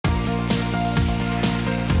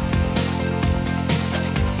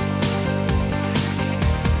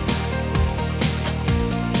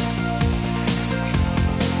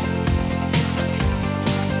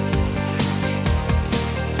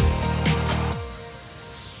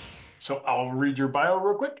So I'll read your bio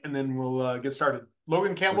real quick and then we'll get started.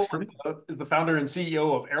 Logan Works Campbell for me. is the founder and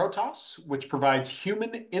CEO of Aerotas, which provides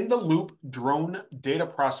human in the loop drone data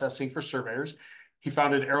processing for surveyors. He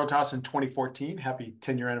founded Aerotas in 2014. Happy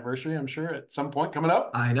 10-year anniversary, I'm sure, at some point coming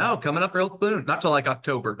up. I know, coming up real soon. Not till like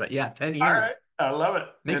October, but yeah, 10 All right. years. I love it. And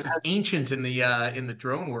Makes us ancient in the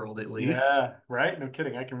drone world at least. yeah, right. No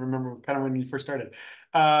kidding. I can remember kind of when you first started.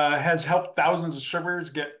 Has helped thousands of surveyors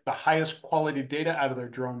get the highest quality data out of their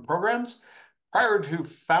drone programs. Prior to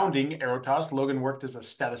founding Aerotas, Logan worked as a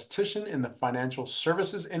statistician in the financial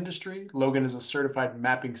services industry. Logan is a certified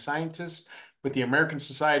mapping scientist with the American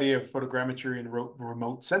Society of Photogrammetry and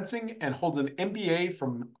Remote Sensing and holds an MBA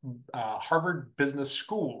from Harvard Business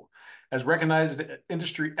School. As recognized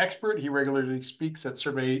industry expert, he regularly speaks at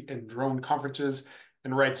survey and drone conferences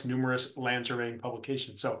and writes numerous land surveying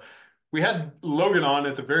publications. So we had Logan on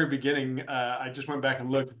at the very beginning. I just went back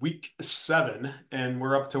and looked week 7, and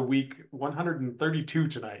we're up to week 132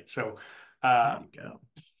 tonight. So There uh, you go.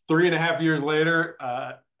 3.5 years later,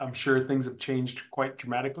 I'm sure things have changed quite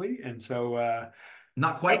dramatically. And so,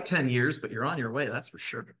 Not quite 10 years, but you're on your way, that's for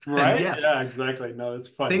sure. And right? yes, Yeah, exactly. No, it's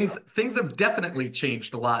fun. things So, things have definitely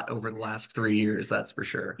changed a lot over the last 3 years, that's for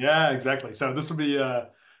sure. yeah, exactly. So this will be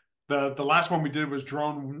the last one we did was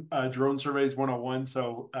drone surveys 101.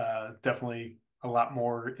 So definitely a lot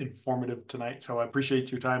more informative tonight. So I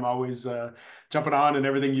appreciate your time always jumping on and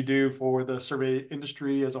everything you do for the survey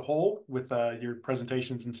industry as a whole with your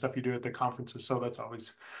presentations and stuff you do at the conferences. So that's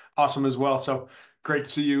always awesome as well. So great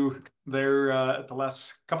to see you there at the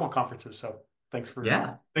last couple of conferences. So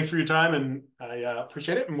Yeah. thanks for your time and I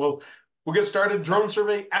appreciate it. And we'll get started. Drone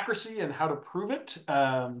survey accuracy and how to prove it.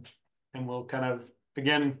 And we'll kind of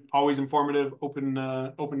again, always informative,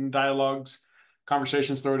 open dialogues,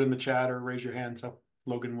 conversations. Throw it in the chat or raise your hand. So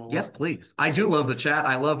Logan will. Yes, please. I do love the chat.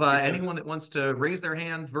 I love Yes. anyone that wants to raise their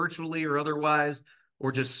hand virtually or otherwise,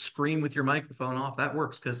 or just scream with your microphone off. That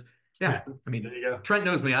works because, yeah, I There mean, you go. Trent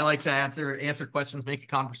knows me. I like to answer questions, make a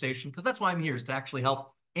conversation because that's why I'm here is to actually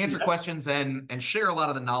help answer Yeah, questions and share a lot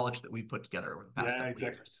of the knowledge that we've put together over the past yeah, couple of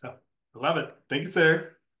exactly. years. So love it. Thanks,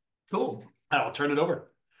 sir. Cool. I'll turn it over.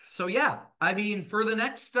 So yeah, I mean, for the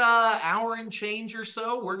next hour and change or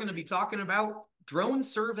so, we're going to be talking about drone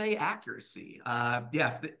survey accuracy.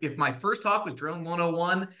 Yeah, if my first talk was drone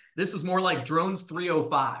 101, this is more like drones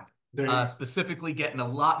 305, There you go. specifically getting a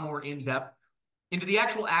lot more in depth into the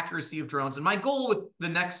actual accuracy of drones. And my goal with the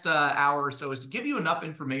next hour or so is to give you enough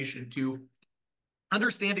information to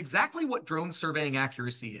understand exactly what drone surveying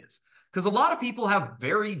accuracy is. Because a lot of people have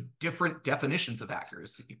very different definitions of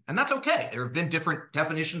accuracy, and that's okay. There have been different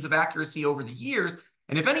definitions of accuracy over the years.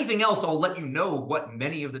 And if anything else, I'll let you know what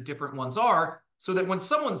many of the different ones are so that when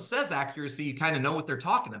someone says accuracy, you kind of know what they're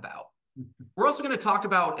talking about. We're also going to talk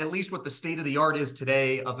about at least what the state of the art is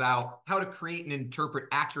today about how to create and interpret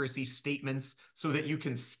accuracy statements so that you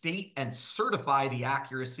can state and certify the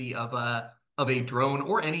accuracy of a drone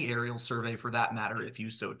or any aerial survey for that matter, if you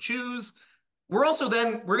so choose. We're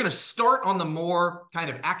going to start on the more kind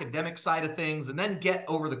of academic side of things and then get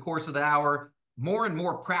over the course of the hour more and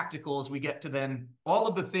more practical as we get to then all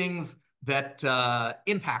of the things that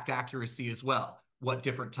impact accuracy as well. What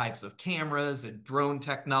different types of cameras and drone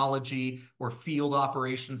technology or field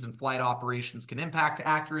operations and flight operations can impact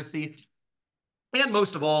accuracy. And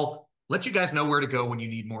most of all, let you guys know where to go when you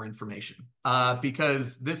need more information.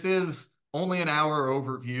 Because this is only an hour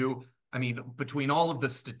overview. I mean, between all of the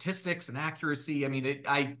statistics and accuracy, I mean,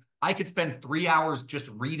 I could spend 3 hours just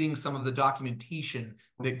reading some of the documentation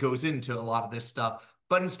that goes into a lot of this stuff.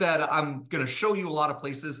 But instead, I'm going to show you a lot of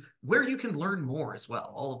places where you can learn more as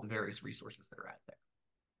well, all of the various resources that are out there.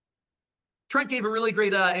 Trent gave a really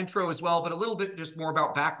great intro as well, but a little bit just more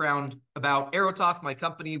about background about Aerotas, my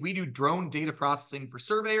company. We do drone data processing for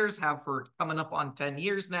surveyors, have for coming up on 10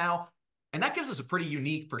 years now. And that gives us a pretty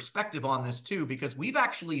unique perspective on this too, because we've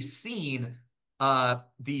actually seen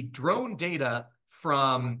the drone data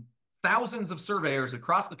from thousands of surveyors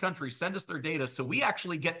across the country send us their data. So we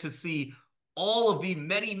actually get to see all of the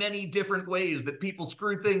many, many different ways that people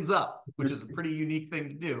screw things up, which is a pretty unique thing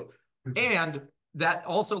to do. And that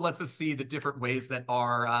also lets us see the different ways that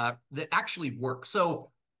are that actually work.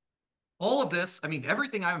 So all of this, I mean,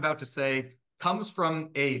 everything I'm about to say comes from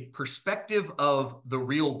a perspective of the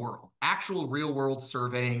real world, actual real world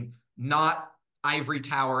surveying, not ivory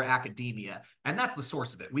tower academia. And that's the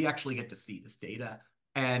source of it. We actually get to see this data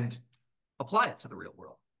and apply it to the real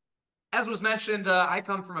world. As was mentioned, I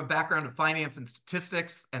come from a background of finance and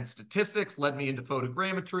statistics led me into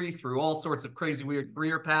photogrammetry through all sorts of crazy, weird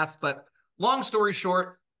career paths. But long story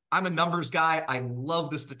short, I'm a numbers guy. I love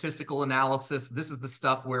the statistical analysis. This is the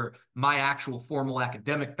stuff where my actual formal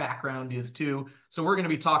academic background is too. So we're going to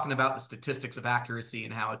be talking about the statistics of accuracy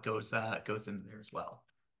and how it goes into there as well.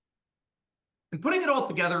 And putting it all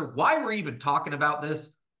together, why we're even talking about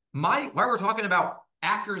this, why we're talking about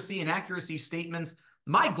accuracy and accuracy statements,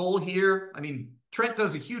 my goal here, I mean, Trent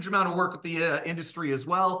does a huge amount of work with the industry as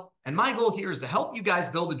well. And my goal here is to help you guys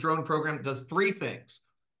build a drone program that does three things.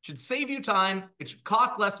 It should save you time, it should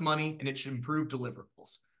cost less money, and it should improve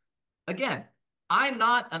deliverables. Again, I'm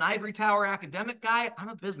not an ivory tower academic guy. I'm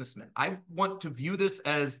a businessman. I want to view this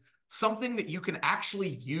as something that you can actually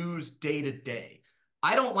use day to day.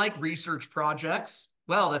 I don't like research projects.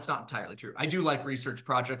 Well, that's not entirely true. I do like research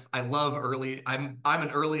projects. I love I'm an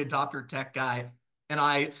early adopter tech guy, and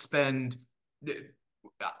I spend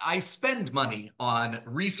money on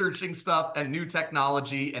researching stuff and new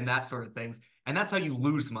technology and that sort of things. And that's how you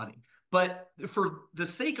lose money. But for the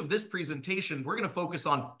sake of this presentation, we're going to focus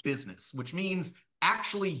on business, which means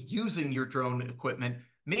actually using your drone equipment,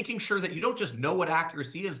 making sure that you don't just know what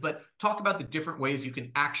accuracy is, but talk about the different ways you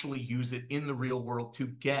can actually use it in the real world to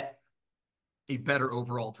get a better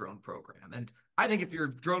overall drone program. And I think if your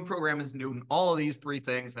drone program is doing all of these three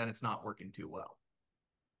things, then it's not working too well.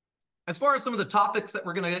 As far as some of the topics that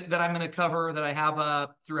I'm gonna cover that I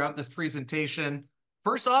have throughout this presentation,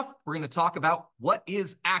 first off, we're going to talk about what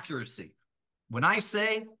is accuracy. When I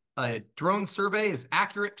say a drone survey is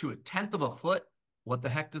accurate to 1/10 of a foot, what the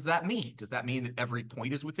heck does that mean? Does that mean that every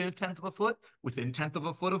point is within 1/10 of a foot? Within 1/10 of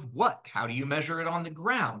a foot of what? How do you measure it on the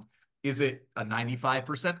ground? Is it a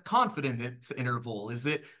 95% confidence interval? Is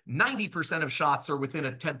it 90% of shots are within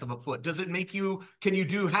 1/10 of a foot? Can you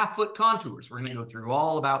do half-foot contours? We're going to go through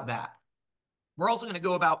all about that. We're also going to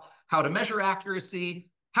go about how to measure accuracy,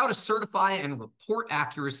 how to certify and report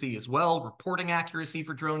accuracy as well, reporting accuracy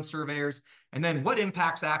for drone surveyors, and then what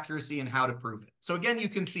impacts accuracy and how to prove it. So again, you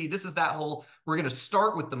can see this is that whole, we're going to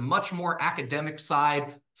start with the much more academic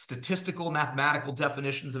side, statistical, mathematical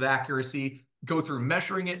definitions of accuracy, go through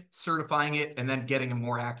measuring it, certifying it, and then getting a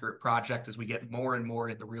more accurate project as we get more and more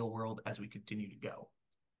in the real world as we continue to go.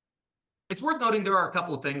 It's worth noting there are a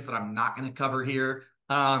couple of things that I'm not going to cover here.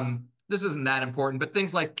 This isn't that important, but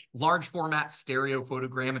things like large format stereo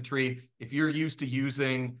photogrammetry, if you're used to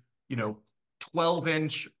using,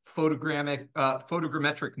 12-inch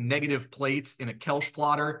photogrammetric negative plates in a Kelch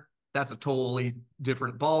plotter, that's a totally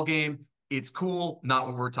different ballgame. It's cool, not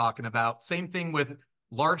what we're talking about. Same thing with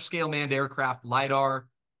large-scale manned aircraft LiDAR.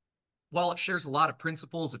 While it shares a lot of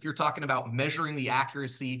principles, if you're talking about measuring the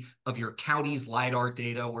accuracy of your county's LiDAR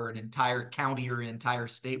data, where an entire county or an entire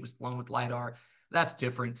state was flown with LiDAR, that's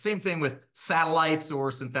different. Same thing with satellites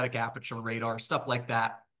or synthetic aperture radar, stuff like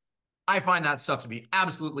that. I find that stuff to be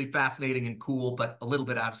absolutely fascinating and cool, but a little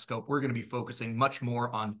bit out of scope. We're going to be focusing much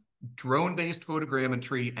more on drone-based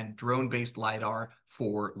photogrammetry and drone-based LiDAR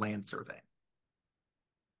for land surveying.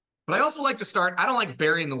 But I also like to start, I don't like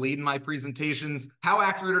burying the lead in my presentations. How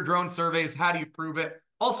accurate are drone surveys? How do you prove it?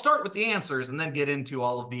 I'll start with the answers and then get into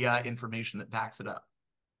all of the information that backs it up.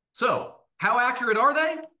 So, how accurate are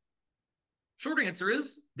they? Short answer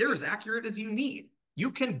is, they're as accurate as you need.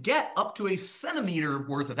 You can get up to a centimeter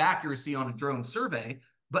worth of accuracy on a drone survey,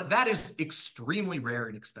 but that is extremely rare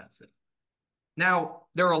and expensive. Now,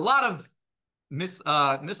 there are a lot of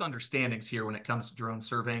misunderstandings here when it comes to drone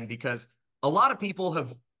surveying, because a lot of people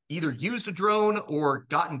have either used a drone or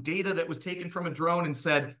gotten data that was taken from a drone and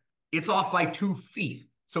said, it's off by 2 feet.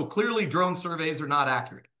 So clearly drone surveys are not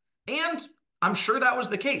accurate. And I'm sure that was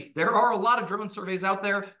the case. There are a lot of drone surveys out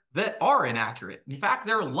there that are inaccurate. In fact,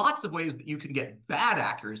 there are lots of ways that you can get bad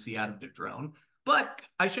accuracy out of the drone, but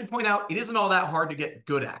I should point out, it isn't all that hard to get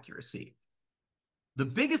good accuracy. The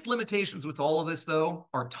biggest limitations with all of this, though,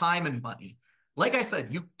 are time and money. Like I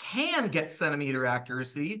said, you can get centimeter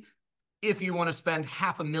accuracy if you want to spend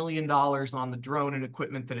 $500,000 on the drone and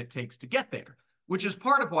equipment that it takes to get there, which is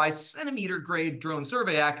part of why centimeter grade drone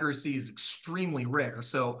survey accuracy is extremely rare.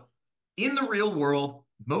 So in the real world,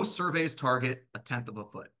 most surveys target 1/10 of a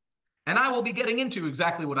foot. And I will be getting into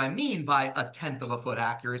exactly what I mean by 1/10 of a foot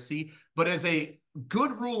accuracy, but as a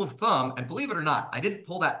good rule of thumb, and believe it or not, I didn't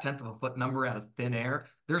pull that 1/10 of a foot number out of thin air.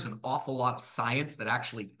 There's an awful lot of science that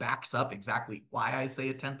actually backs up exactly why I say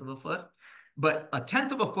 1/10 of a foot. But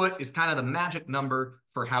 1/10 of a foot is kind of the magic number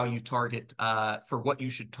for how you target, for what you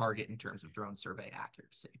should target in terms of drone survey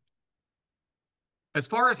accuracy. As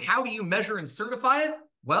far as how do you measure and certify it?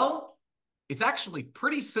 Well, it's actually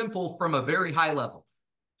pretty simple from a very high level.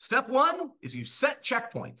 Step one is you set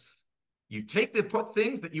checkpoints. You take the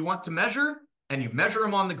things that you want to measure and you measure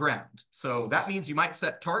them on the ground. So that means you might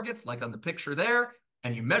set targets like on the picture there,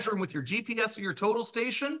 and you measure them with your GPS or your total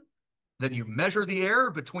station, then you measure the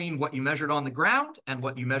error between what you measured on the ground and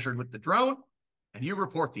what you measured with the drone, and you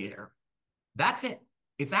report the error. That's it.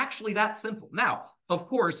 It's actually that simple. Now, of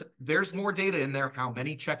course, there's more data in there. How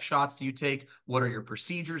many check shots do you take? What are your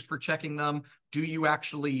procedures for checking them? Do you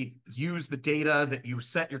actually use the data that you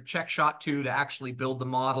set your check shot to actually build the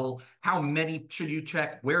model? How many should you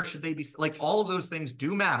check? Where should they be? Like, all of those things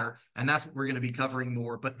do matter, and that's what we're going to be covering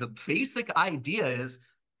more. But the basic idea is,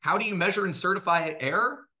 how do you measure and certify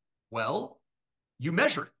error? Well, you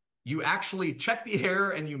measure it. You actually check the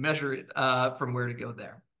error and you measure it from where to go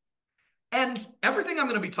there. And everything I'm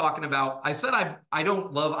going to be talking about, I said I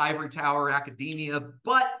don't love ivory tower academia,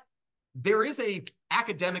 but there is a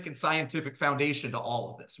academic and scientific foundation to all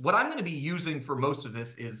of this. What I'm going to be using for most of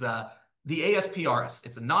this is the ASPRS.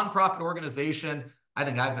 It's a nonprofit organization. I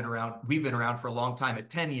think we've been around for a long time at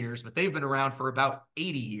 10 years, but they've been around for about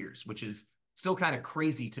 80 years, which is still kind of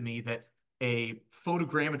crazy to me that a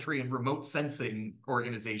photogrammetry and remote sensing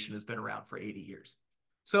organization has been around for 80 years.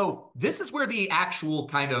 So this is where the actual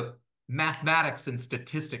kind of mathematics and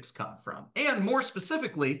statistics come from. And more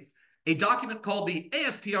specifically, a document called the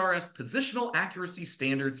ASPRS Positional Accuracy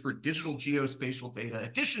Standards for Digital Geospatial Data,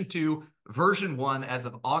 addition to version 1 as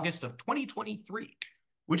of August of 2023,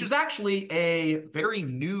 which is actually a very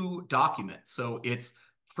new document. So it's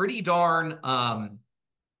pretty darn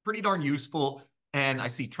useful. And I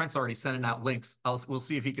see Trent's already sending out links. We'll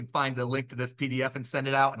see if he can find the link to this PDF and send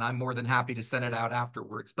it out, and I'm more than happy to send it out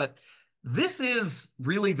afterwards. But this is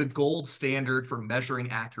really the gold standard for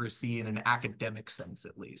measuring accuracy in an academic sense,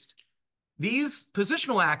 at least. These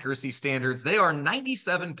positional accuracy standards, they are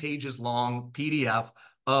 97 pages long PDF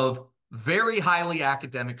of very highly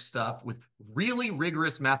academic stuff with really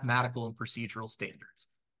rigorous mathematical and procedural standards.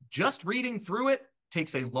 Just reading through it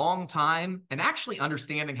takes a long time, and actually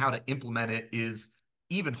understanding how to implement it is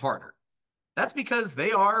even harder. That's because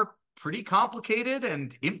they are pretty complicated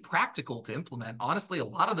and impractical to implement. Honestly, a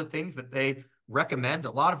lot of the things that they recommend,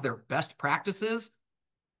 a lot of their best practices,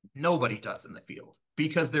 nobody does in the field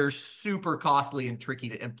because they're super costly and tricky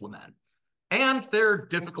to implement. And they're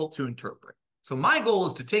difficult to interpret. So my goal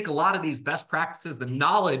is to take a lot of these best practices, the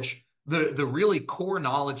knowledge, the really core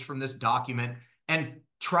knowledge from this document, and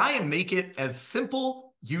try and make it as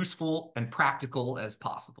simple, useful, and practical as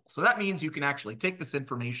possible. So that means you can actually take this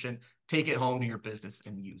information, take it home to your business,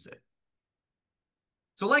 and use it.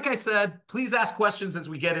 So like I said, please ask questions as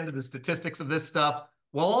we get into the statistics of this stuff,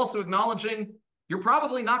 while also acknowledging you're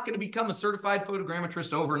probably not going to become a certified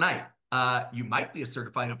photogrammetrist overnight. You might be a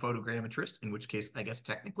certified photogrammetrist, in which case I guess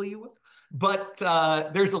technically you will. But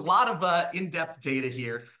there's a lot of in-depth data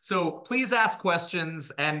here. So please ask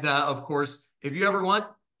questions. And of course, if you ever want,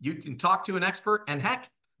 you can talk to an expert. And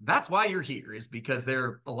heck, that's why you're here, is because there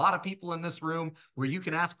are a lot of people in this room where you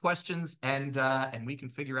can ask questions, and we can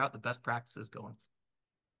figure out the best practices going.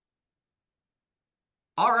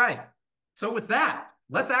 All right. So with that,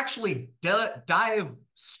 let's actually dive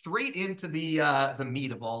straight into the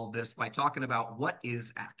meat of all of this by talking about what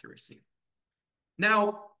is accuracy.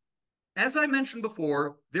 Now, as I mentioned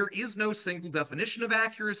before, there is no single definition of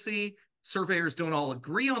accuracy. Surveyors don't all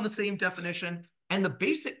agree on the same definition, and the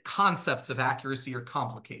basic concepts of accuracy are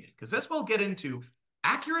complicated, because as we'll get into,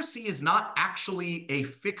 accuracy is not actually a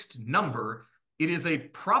fixed number. It is a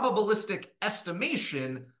probabilistic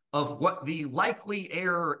estimation of what the likely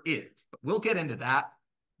error is. But we'll get into that,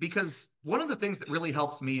 because one of the things that really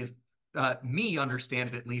helps me is me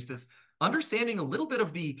understand it, at least, is understanding a little bit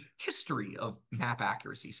of the history of map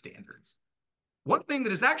accuracy standards. One thing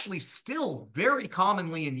that is actually still very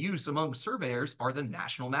commonly in use among surveyors are the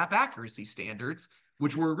National Map Accuracy Standards,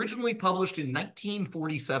 which were originally published in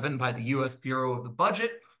 1947 by the U.S. Bureau of the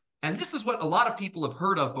Budget. And this is what a lot of people have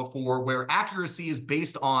heard of before, where accuracy is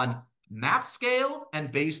based on map scale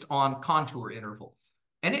and based on contour interval.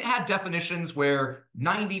 And it had definitions where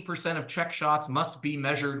 90% of check shots must be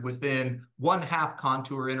measured within 1/2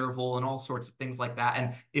 contour interval and all sorts of things like that.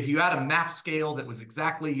 And if you had a map scale that was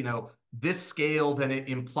exactly, this scale, then it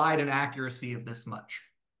implied an accuracy of this much.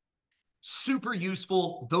 Super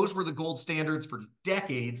useful. Those were the gold standards for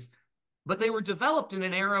decades, but they were developed in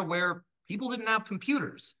an era where people didn't have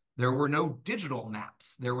computers. There were no digital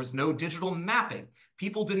maps. There was no digital mapping.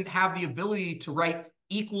 People didn't have the ability to write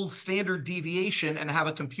equals standard deviation and have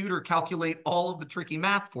a computer calculate all of the tricky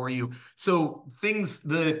math for you. So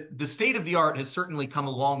the state of the art has certainly come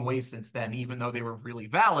a long way since then, even though they were really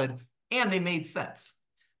valid and they made sense.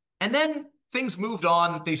 And then things moved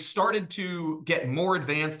on. They started to get more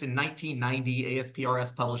advanced in 1990.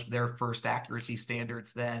 ASPRS published their first accuracy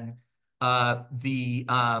standards then. The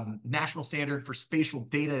National Standard for Spatial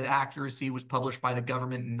Data Accuracy was published by the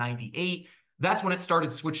government in 98. That's when it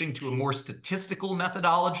started switching to a more statistical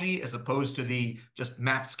methodology as opposed to the just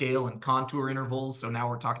map scale and contour intervals. So now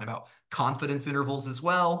we're talking about confidence intervals as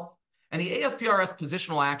well. And the ASPRS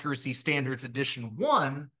Positional Accuracy Standards Edition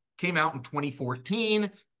 1 came out in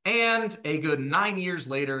 2014, and a good 9 years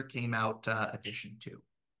later came out Edition 2.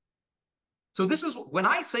 So this is, when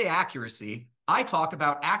I say accuracy, I talk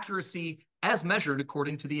about accuracy as measured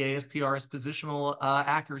according to the ASPRS Positional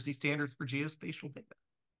Accuracy Standards for Geospatial Data.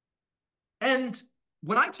 And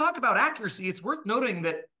when I talk about accuracy, it's worth noting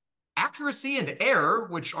that accuracy and error,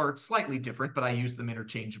 which are slightly different, but I use them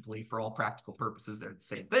interchangeably for all practical purposes, they're the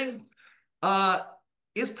same thing,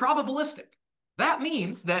 is probabilistic. That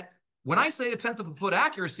means that when I say a tenth of a foot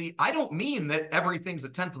accuracy, I don't mean that everything's a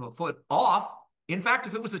tenth of a foot off. In fact,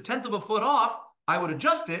 if it was a tenth of a foot off, I would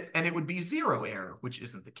adjust it and it would be zero error, which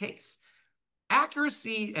isn't the case.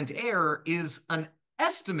 Accuracy and error is an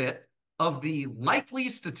estimate of the likely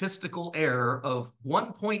statistical error of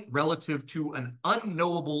 1 point relative to an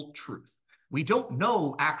unknowable truth. We don't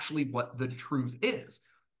know actually what the truth is.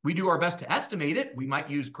 We do our best to estimate it. We might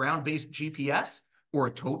use ground-based GPS or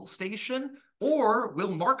a total station, or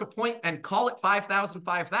we'll mark a point and call it 5,000,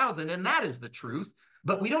 5,000, and that is the truth.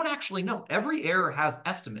 But we don't actually know. Every error has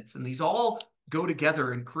estimates, and these all go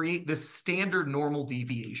together and create this standard normal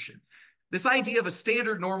deviation. This idea of a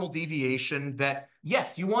standard normal deviation that,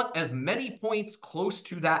 yes, you want as many points close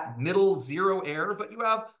to that middle zero error, but you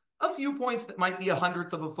have a few points that might be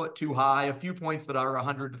 1/100th of a foot too high, a few points that are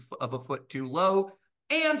 100th of a foot too low.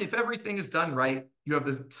 And if everything is done right, you have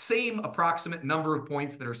the same approximate number of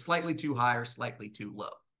points that are slightly too high or slightly too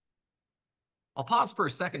low. I'll pause for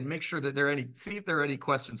a second and make sure that see if there are any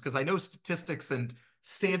questions, because I know statistics and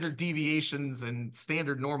standard deviations and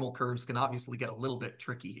standard normal curves can obviously get a little bit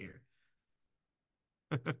tricky here.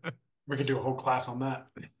 We could do a whole class on that.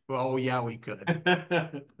 Oh, yeah, we could.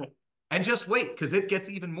 And just wait, because it gets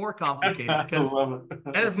even more complicated. I Because love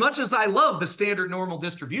it. as much as I love the standard normal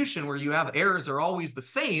distribution where you have errors are always the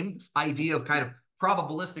same, this idea of kind of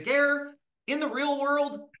probabilistic error, in the real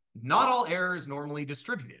world, not all error is normally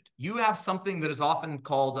distributed. You have something that is often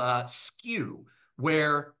called skew,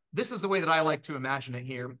 where this is the way that I like to imagine it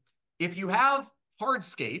here. If you have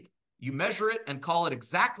hardscape, you measure it and call it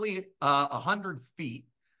exactly 100 feet,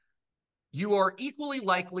 you are equally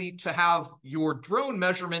likely to have your drone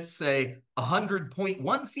measurement say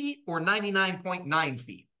 100.1 feet or 99.9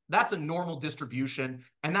 feet. That's a normal distribution,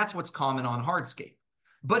 and that's what's common on hardscape.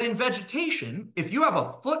 But in vegetation, if you have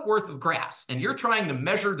a foot worth of grass and you're trying to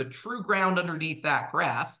measure the true ground underneath that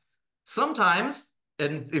grass, sometimes,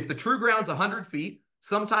 and if the true ground's 100 feet,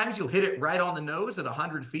 sometimes you'll hit it right on the nose at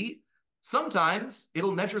 100 feet. Sometimes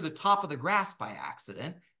it'll measure the top of the grass by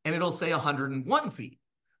accident, and it'll say 101 feet.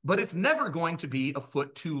 But it's never going to be a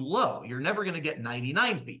foot too low. You're never going to get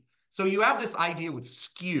 99 feet. So you have this idea with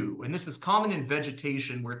skew, and this is common in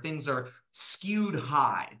vegetation where things are skewed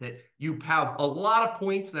high, that you have a lot of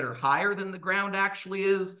points that are higher than the ground actually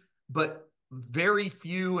is, but very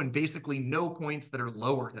few and basically no points that are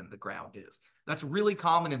lower than the ground is. That's really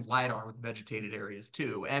common in LiDAR with vegetated areas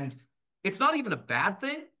too. And it's not even a bad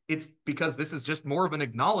thing. It's because this is just more of an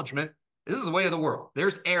acknowledgement. This is the way of the world.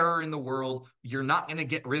 There's error in the world. You're not going to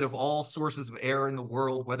get rid of all sources of error in the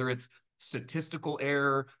world, whether it's statistical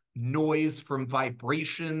error, noise from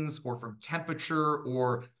vibrations or from temperature,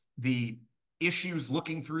 or the issues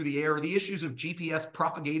looking through the air, the issues of GPS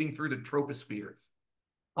propagating through the troposphere.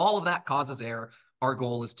 All of that causes error. Our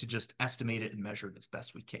goal is to just estimate it and measure it as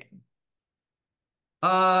best we can.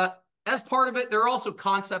 As part of it, there are also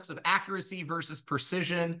concepts of accuracy versus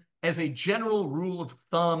precision. As a general rule of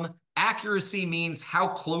thumb, accuracy means how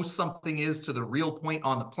close something is to the real point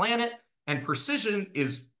on the planet, and precision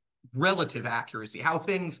is relative accuracy, how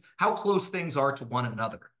close things are to one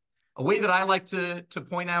another. A way that I like to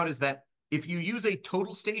point out is that if you use a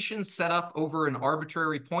total station set up over an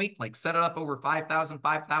arbitrary point, like set it up over 5,000,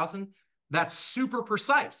 5,000, that's super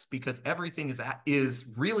precise because everything is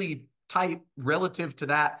really tight relative to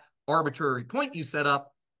that arbitrary point you set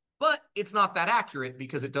up, but it's not that accurate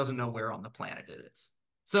because it doesn't know where on the planet it is.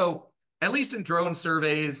 So at least in drone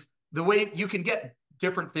surveys, the way you can get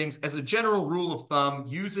different things, as a general rule of thumb,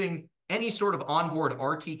 using any sort of onboard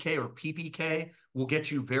RTK or PPK will get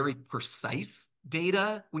you very precise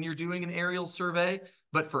data when you're doing an aerial survey.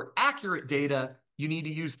 But for accurate data, you need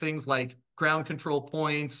to use things like ground control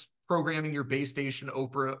points, programming your base station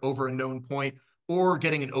over a known point, or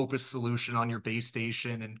getting an Opus solution on your base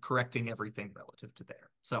station and correcting everything relative to there.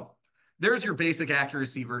 So there's your basic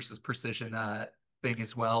accuracy versus precision thing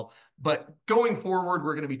as well. But going forward,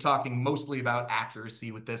 we're going to be talking mostly about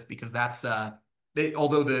accuracy with this because that's,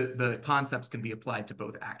 although the concepts can be applied to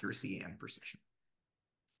both accuracy and precision.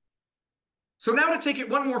 So now to take it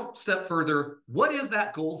one more step further, what is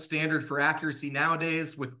that gold standard for accuracy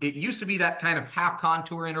nowadays? It used to be that kind of half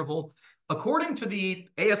contour interval. According to the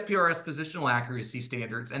ASPRS positional accuracy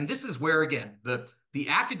standards, and this is where, again, the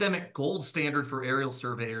academic gold standard for aerial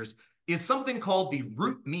surveyors is something called the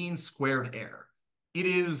root mean squared error. It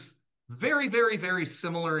is very, very, very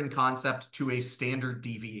similar in concept to a standard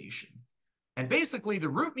deviation. And basically, the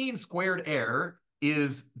root mean squared error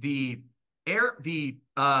is the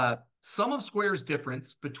sum of squares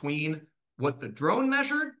difference between what the drone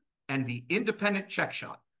measured and the independent check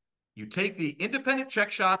shot. You take the independent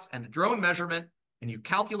check shots and the drone measurement, and you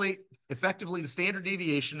calculate effectively the standard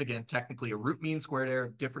deviation, again, technically a root mean squared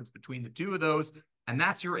error difference between the two of those, and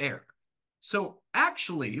that's your error. So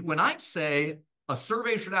actually, when I say a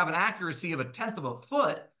survey should have an accuracy of 1/10 of a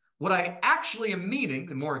foot, what I actually am meaning,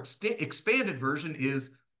 the more expanded version,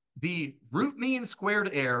 is the root mean squared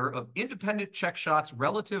error of independent check shots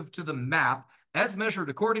relative to the map as measured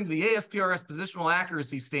according to the ASPRS positional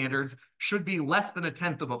accuracy standards should be less than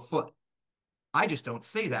 1/10 of a foot. I just don't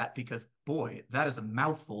say that because, boy, that is a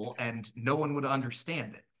mouthful and no one would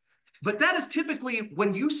understand it. But that is typically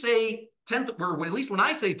when you say 10th, or at least when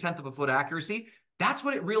I say 1/10 of a foot accuracy, that's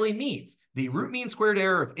what it really means. The root mean squared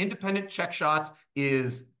error of independent check shots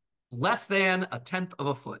is less than 1/10 of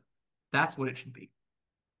a foot. That's what it should be.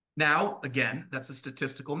 Now, again, that's a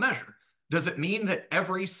statistical measure. Does it mean that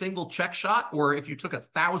every single check shot, or if you took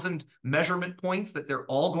 1,000 measurement points, that they're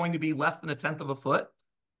all going to be less than 1/10 of a foot?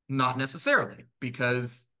 Not necessarily,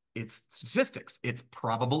 because it's statistics. It's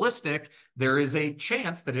probabilistic. There is a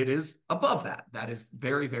chance that it is above that. That is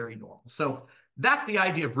very, very normal. So that's the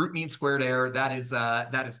idea of root mean squared error. That is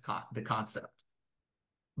the concept.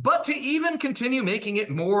 But to even continue making it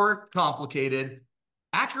more complicated,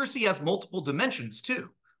 accuracy has multiple dimensions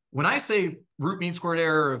too. When I say root mean squared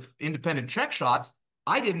error of independent check shots,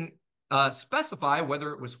 I didn't specify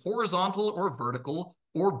whether it was horizontal or vertical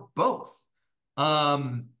or both.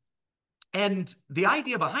 And the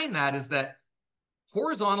idea behind that is that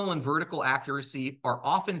horizontal and vertical accuracy are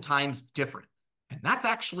oftentimes different, and that's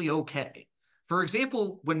actually okay. For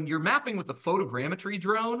example, when you're mapping with a photogrammetry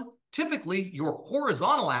drone, typically your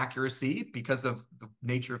horizontal accuracy, because of the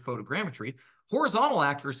nature of photogrammetry, horizontal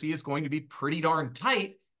accuracy is going to be pretty darn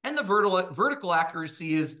tight, and the vertical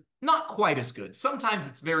accuracy is not quite as good. Sometimes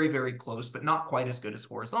it's very, very close, but not quite as good as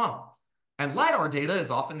horizontal. And LiDAR data is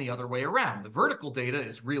often the other way around. The vertical data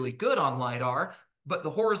is really good on LiDAR, but the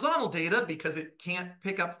horizontal data, because it can't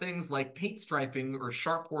pick up things like paint striping or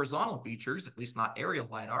sharp horizontal features, at least not aerial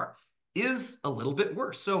LiDAR, is a little bit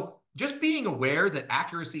worse. So just being aware that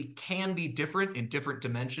accuracy can be different in different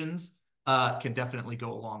dimensions can definitely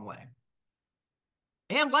go a long way.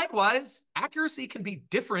 And likewise, accuracy can be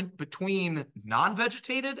different between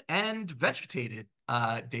non-vegetated and vegetated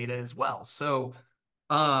data as well. So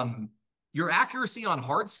your accuracy on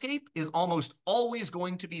hardscape is almost always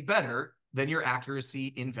going to be better than your accuracy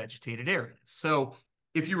in vegetated areas. So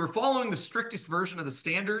if you were following the strictest version of the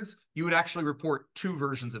standards, you would actually report two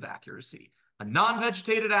versions of accuracy. A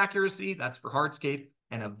non-vegetated accuracy, that's for hardscape,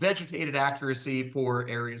 and a vegetated accuracy for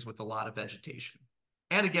areas with a lot of vegetation.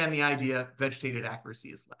 And again, the idea, vegetated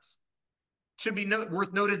accuracy is less. Should be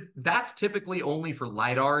worth noted, that's typically only for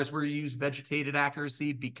LiDARs where you use vegetated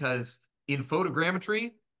accuracy, because in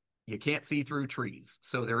photogrammetry, you can't see through trees.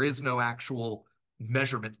 So there is no actual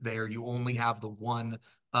measurement there. You only have the one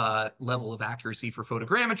level of accuracy for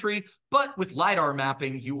photogrammetry. But with LiDAR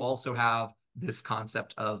mapping, you also have this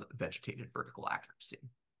concept of vegetated vertical accuracy.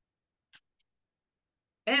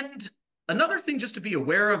 And another thing just to be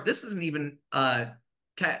aware of, this isn't even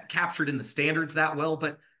captured in the standards that well,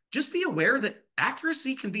 but just be aware that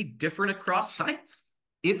accuracy can be different across sites.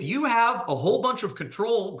 If you have a whole bunch of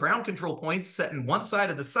ground control points set in one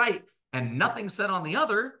side of the site and nothing set on the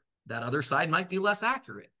other, that other side might be less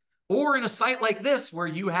accurate. Or in a site like this where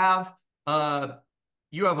you have a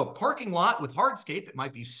parking lot with hardscape, it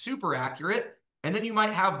might be super accurate. And then you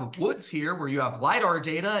might have the woods here where you have LiDAR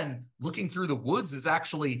data, and looking through the woods is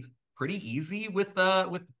actually pretty easy with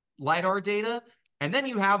LiDAR data. And then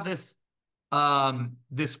you have this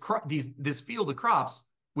field of crops,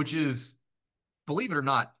 which is, believe it or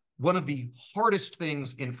not, one of the hardest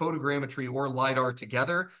things in photogrammetry or LiDAR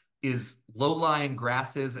together is low-lying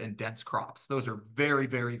grasses and dense crops. Those are very,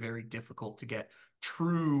 very, very difficult to get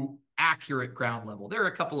true, accurate ground level. There are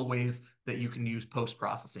a couple of ways that you can use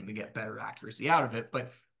post-processing to get better accuracy out of it,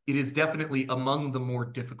 but it is definitely among the more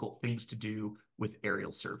difficult things to do with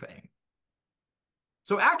aerial surveying.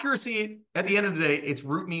 So accuracy, at the end of the day, it's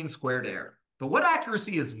root mean squared error. But what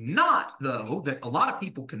accuracy is not, though, that a lot of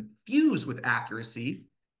people confuse with accuracy,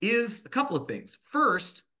 is a couple of things.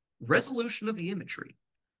 First, resolution of the imagery.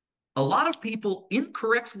 A lot of people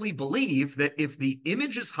incorrectly believe that if the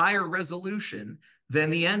image is higher resolution, then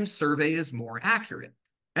the end survey is more accurate.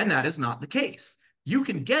 And that is not the case. You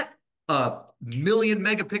can get a million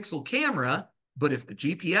megapixel camera, but if the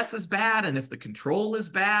GPS is bad, and if the control is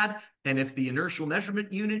bad, and if the inertial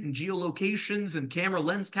measurement unit and geolocations and camera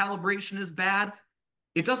lens calibration is bad,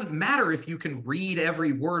 it doesn't matter if you can read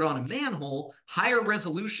every word on a manhole. Higher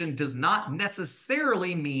resolution does not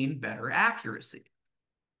necessarily mean better accuracy.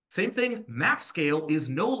 Same thing, map scale is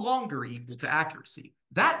no longer equal to accuracy.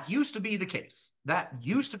 That used to be the case. That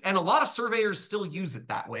used to, and a lot of surveyors still use it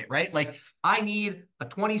that way, right? Like, I need a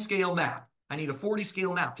 20 scale map. I need a 40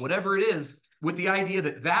 scale map, whatever it is, with the idea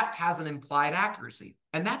that that has an implied accuracy.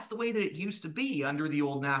 And that's the way that it used to be under the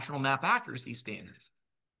old national map accuracy standards.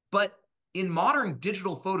 But in modern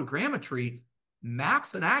digital photogrammetry,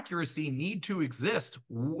 maps and accuracy need to exist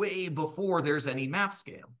way before there's any map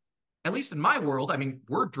scale. At least in my world, I mean,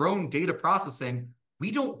 we're drone data processing. We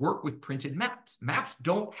don't work with printed maps. Maps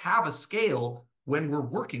don't have a scale when we're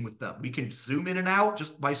working with them. We can zoom in and out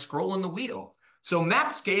just by scrolling the wheel. So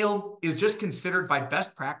map scale is just considered by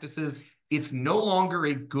best practices. It's no longer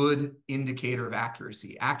a good indicator of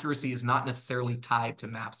accuracy. Accuracy is not necessarily tied to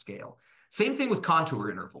map scale. Same thing with contour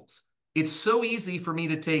intervals. It's so easy for me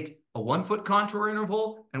to take a 1 foot contour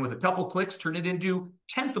interval and with a couple clicks turn it into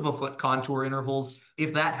 1/10 of a foot contour intervals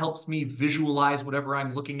if that helps me visualize whatever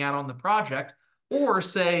I'm looking at on the project. Or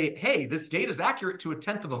say, hey, this data is accurate to a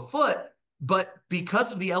 1/10 of a foot, but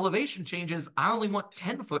because of the elevation changes, I only want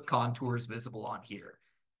 10-foot contours visible on here.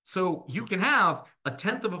 So you can have a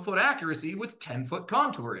 1/10 of a foot accuracy with 10-foot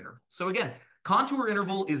contour interval. So again, contour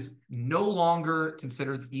interval is no longer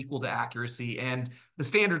considered equal to accuracy, and the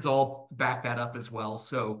standards all back that up as well.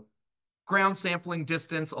 So ground sampling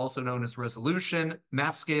distance, also known as resolution,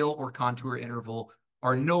 map scale, or contour interval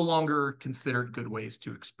are no longer considered good ways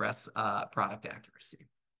to express product accuracy.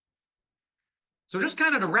 So just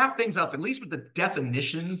kind of to wrap things up, at least with the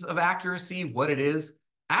definitions of accuracy, what it is,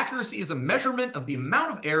 accuracy is a measurement of the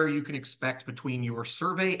amount of error you can expect between your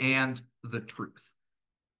survey and the truth.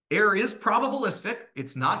 Error is probabilistic.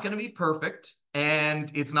 It's not going to be perfect,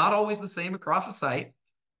 and it's not always the same across a site.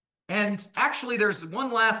 And actually, there's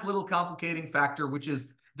one last little complicating factor, which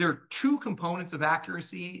is there are two components of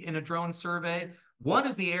accuracy in a drone survey. One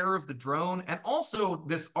is the error of the drone, and also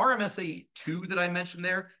this RMSA2 that I mentioned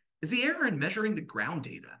there is the error in measuring the ground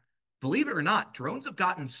data. Believe it or not, drones have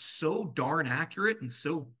gotten so darn accurate and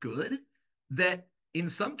so good that in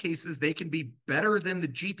some cases they can be better than the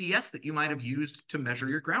GPS that you might have used to measure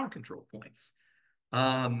your ground control points.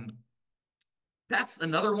 That's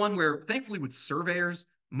another one where, thankfully, with surveyors,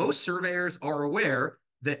 most surveyors are aware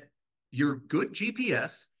that your good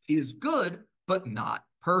GPS is good, but not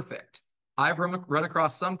perfect. I've run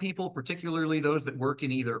across some people, particularly those that work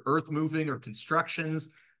in either earth moving or constructions,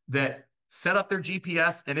 that set up their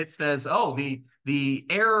GPS and it says, oh, the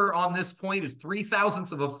error on this point is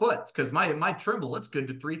 0.003 of a foot because my Trimble, it's good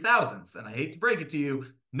to 0.003. And I hate to break it to you,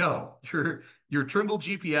 no, your Trimble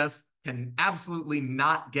GPS can absolutely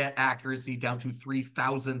not get accuracy down to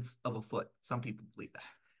 0.003 of a foot. Some people believe that.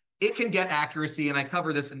 It can get accuracy, and I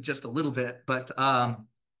cover this in just a little bit, but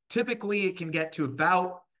typically it can get to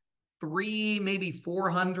about 3, maybe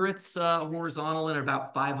 400ths horizontal and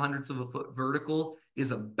about 500ths of a foot vertical is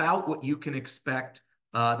about what you can expect.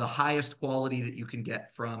 The highest quality that you can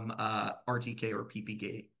get from RTK or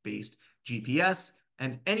PPK-based GPS,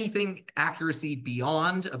 and anything accuracy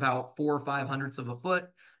beyond about 4 or 500ths of a foot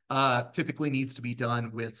typically needs to be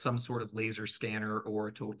done with some sort of laser scanner or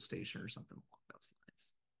a total station or something along those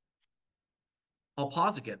lines. I'll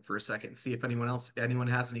pause again for a second and see if anyone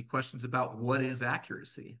has any questions about what is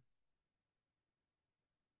accuracy.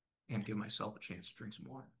 And give myself a chance to drink some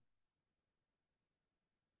water.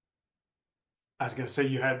 I was going to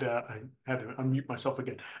say I had to unmute myself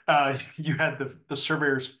again. You had the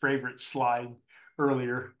surveyor's favorite slide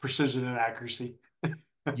earlier, precision and accuracy.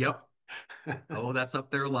 Yep. Oh, that's up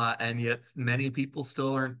there a lot, and yet many people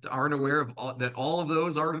still aren't aware of that all of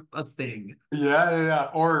those are a thing. Yeah.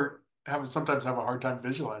 Or sometimes have a hard time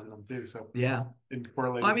visualizing them too. So yeah, in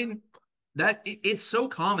correlated. I mean, it's so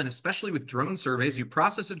common, especially with drone surveys. You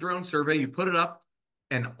process a drone survey, you put it up,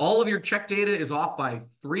 and all of your check data is off by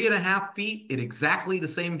 3.5 feet in exactly the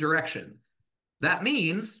same direction. That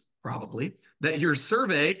means probably that your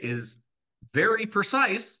survey is very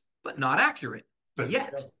precise, but not accurate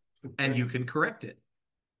yet, and you can correct it.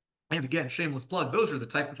 And again, shameless plug, those are the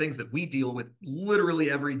type of things that we deal with literally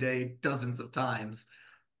every day, dozens of times.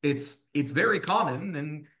 It's very common,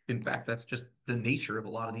 and in fact, that's just the nature of a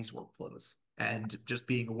lot of these workflows. And just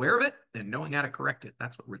being aware of it and knowing how to correct it,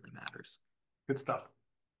 that's what really matters. Good stuff.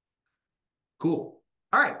 Cool.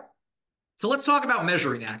 All right. So let's talk about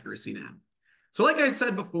measuring accuracy now. So like I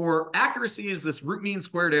said before, accuracy is this root mean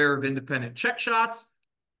squared error of independent check shots.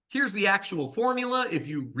 Here's the actual formula if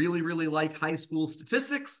you really, really like high school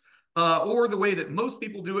statistics, or the way that most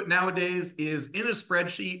people do it nowadays is in a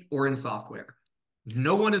spreadsheet or in software.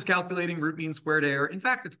 No one is calculating root mean squared error. In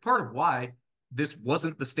fact, it's part of why this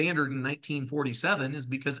wasn't the standard in 1947, is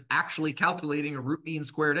because actually calculating a root mean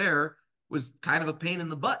squared error was kind of a pain in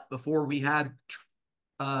the butt before we had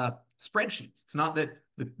spreadsheets. It's not that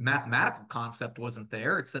the mathematical concept wasn't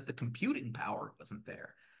there, it's that the computing power wasn't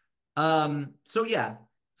there. So yeah,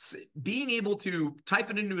 being able to type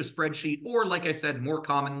it into a spreadsheet, or like I said, more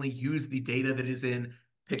commonly use the data that is in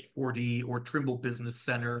Pick4D or Trimble Business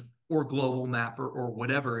Center or Global Mapper or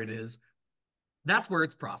whatever it is, that's where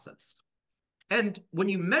it's processed. And when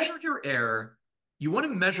you measure your error, you want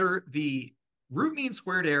to measure the root mean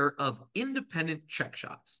squared error of independent check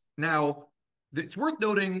shots. Now, it's worth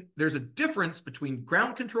noting there's a difference between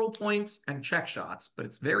ground control points and check shots, but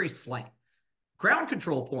it's very slight. Ground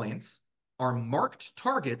control points are marked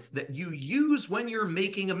targets that you use when you're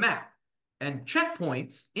making a map. And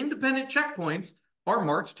checkpoints, independent checkpoints, are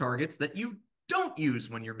marked targets that you don't use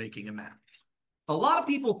when you're making a map. A lot of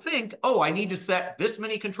people think, oh, I need to set this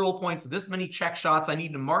many control points, this many check shots, I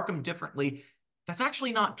need to mark them differently. That's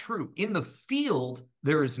actually not true. In the field,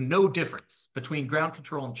 there is no difference between ground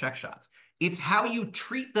control and check shots. It's how you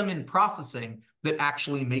treat them in processing that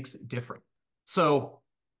actually makes it different. So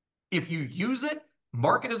if you use it,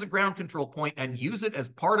 mark it as a ground control point and use it as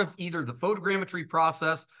part of either the photogrammetry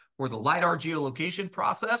process or the LiDAR geolocation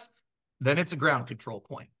process, then it's a ground control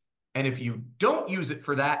point. And if you don't use it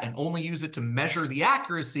for that and only use it to measure the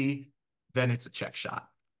accuracy, then it's a check shot.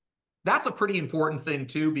 That's a pretty important thing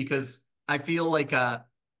too, because I feel like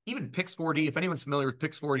even Pix4D, if anyone's familiar with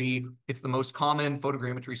Pix4D, it's the most common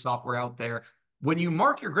photogrammetry software out there. When you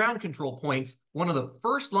mark your ground control points, one of the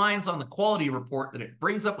first lines on the quality report that it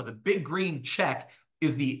brings up with a big green check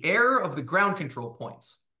is the error of the ground control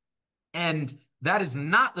points. And that is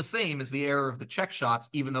not the same as the error of the check shots,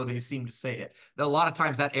 even though they seem to say it. A lot of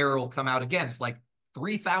times that error will come out again. It's like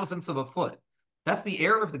 0.003 of a foot. That's the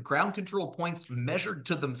error of the ground control points measured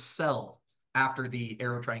to themselves after the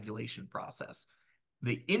error triangulation process.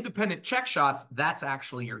 The independent check shots, that's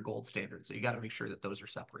actually your gold standard. So you got to make sure that those are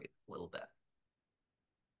separated a little bit.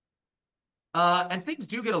 And things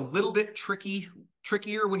do get a little bit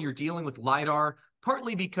trickier when you're dealing with LiDAR,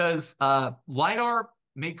 partly because LiDAR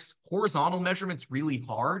makes horizontal measurements really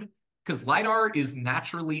hard, because LiDAR is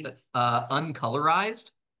naturally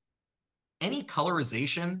uncolorized. Any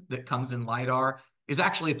colorization that comes in LiDAR is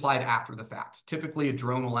actually applied after the fact. Typically, a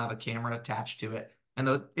drone will have a camera attached to it,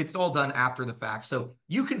 and it's all done after the fact. So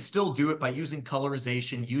you can still do it by using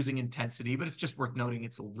colorization, using intensity, but it's just worth noting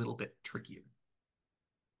it's a little bit trickier.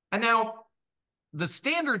 And now, the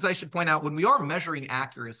standards, I should point out, when we are measuring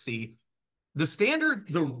accuracy,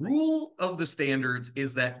 the rule of the standards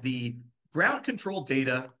is that the ground control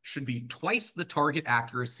data should be twice the target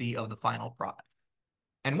accuracy of the final product.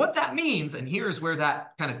 And what that means, and here's where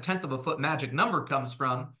that kind of 1/10 of a foot magic number comes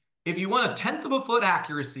from, if you want a 1/10 of a foot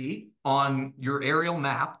accuracy on your aerial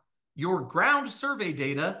map, your ground survey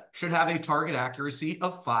data should have a target accuracy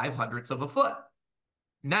of 0.05 of a foot.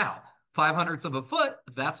 Now, 0.05 of a foot,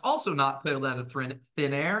 that's also not pulled out of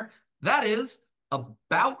thin air. That is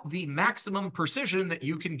about the maximum precision that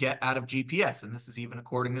you can get out of GPS. And this is even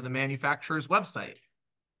according to the manufacturer's website.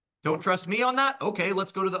 Don't trust me on that? Okay,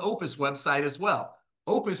 let's go to the Opus website as well.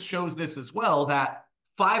 Opus shows this as well, that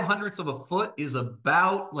 0.05 of a foot is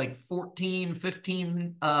about like 14,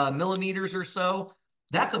 15 millimeters or so.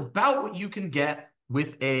 That's about what you can get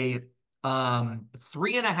with a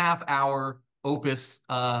 3.5 hour Opus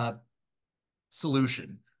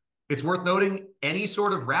solution. It's worth noting any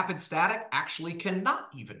sort of rapid static actually cannot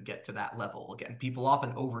even get to that level. Again, people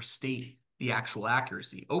often overstate the actual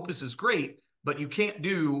accuracy. Opus is great, but you can't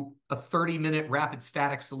do a 30-minute rapid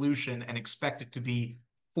static solution and expect it to be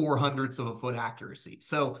 0.04 of a foot accuracy.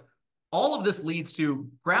 So all of this leads to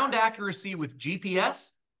ground accuracy with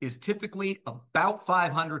GPS is typically about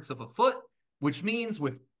 0.05 of a foot, which means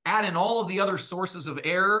with add in all of the other sources of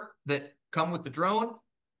error that come with the drone,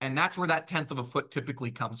 and that's where that 1/10 of a foot typically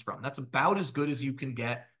comes from. That's about as good as you can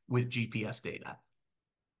get with GPS data.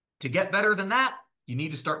 To get better than that, you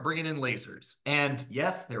need to start bringing in lasers. And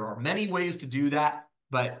yes, there are many ways to do that,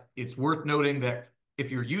 but it's worth noting that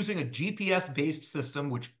if you're using a GPS-based system,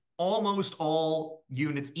 which almost all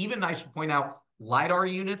units, even I should point out, LiDAR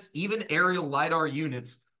units, even aerial LiDAR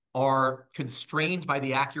units are constrained by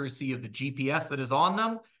the accuracy of the GPS that is on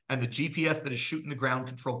them and the GPS that is shooting the ground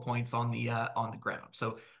control points on the ground.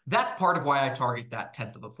 So that's part of why I target that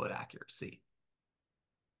 1/10 of a foot accuracy.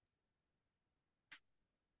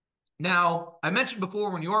 Now, I mentioned before,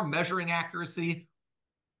 when you are measuring accuracy,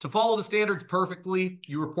 to follow the standards perfectly,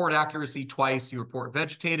 you report accuracy twice. You report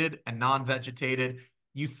vegetated and non-vegetated.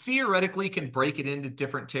 You theoretically can break it into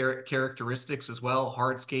different characteristics as well: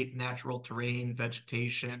 hardscape, natural terrain,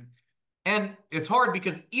 vegetation. And it's hard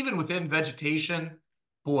because even within vegetation,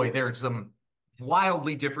 boy, there's some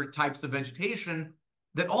wildly different types of vegetation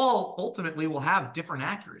that all ultimately will have different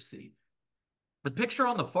accuracy. The picture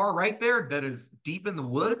on the far right there that is deep in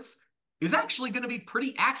the woods is actually going to be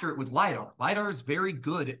pretty accurate with LiDAR. LiDAR is very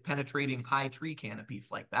good at penetrating high tree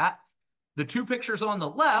canopies like that. The two pictures on the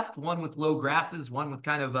left, one with low grasses, one with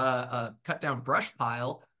kind of a cut down brush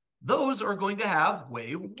pile, those are going to have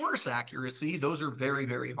way worse accuracy. Those are very,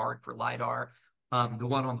 very hard for LiDAR. The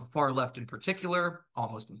one on the far left in particular,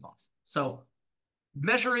 almost impossible. So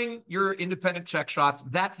measuring your independent check shots,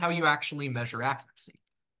 that's how you actually measure accuracy.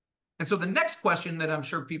 And so the next question that I'm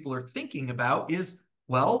sure people are thinking about is,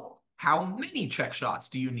 well, how many check shots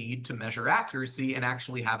do you need to measure accuracy and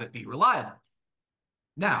actually have it be reliable?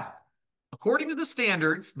 Now, according to the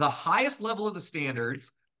standards, the highest level of the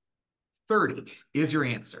standards, 30 is your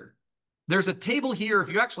answer. There's a table here. If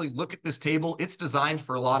you actually look at this table, it's designed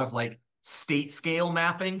for a lot of like state scale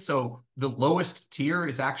mapping. So the lowest tier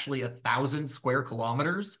is actually 1,000 square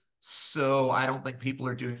kilometers. So I don't think people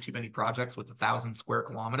are doing too many projects with 1,000 square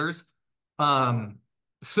kilometers.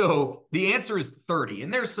 So the answer is 30,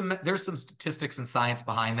 and there's some statistics and science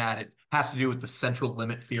behind that. It has to do with the central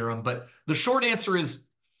limit theorem, but the short answer is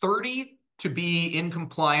 30 to be in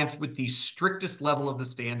compliance with the strictest level of the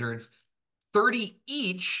standards, 30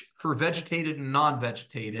 each for vegetated and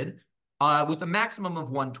non-vegetated, with a maximum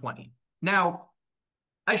of 120. Now,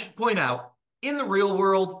 I should point out, in the real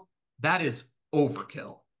world, that is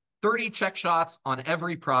overkill. 30 check shots on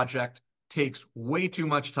every project takes way too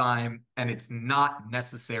much time, and it's not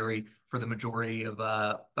necessary for the majority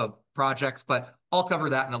of projects, but I'll cover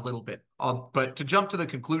that in a little bit. But to jump to the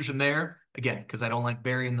conclusion there, again, because I don't like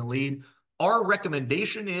burying the lead, our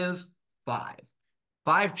recommendation is 5.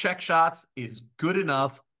 5 check shots is good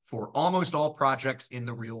enough for almost all projects in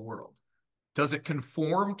the real world. Does it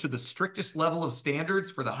conform to the strictest level of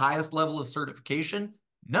standards for the highest level of certification?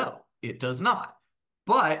 No, it does not.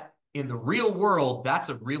 But in the real world, that's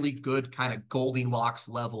a really good kind of Goldilocks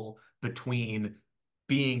level between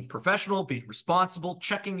being professional, being responsible,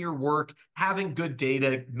 checking your work, having good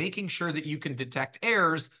data, making sure that you can detect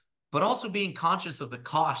errors, but also being conscious of the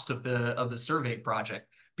cost of the survey project,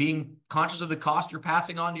 being conscious of the cost you're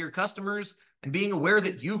passing on to your customers, and being aware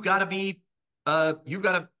that you've got to be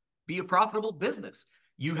a profitable business.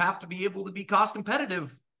 You have to be able to be cost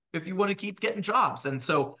competitive if you want to keep getting jobs. And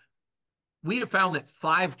so we have found that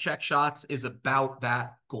 5 check shots is about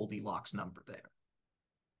that Goldilocks number there.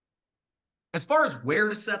 As far as where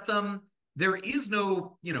to set them, there is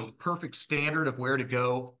no, perfect standard of where to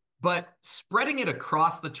go, but spreading it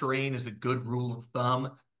across the terrain is a good rule of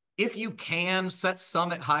thumb. If you can, set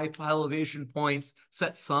some at high elevation points,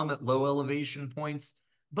 set some at low elevation points,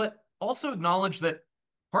 but also acknowledge that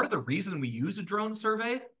part of the reason we use a drone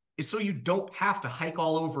survey is so you don't have to hike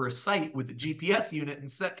all over a site with a GPS unit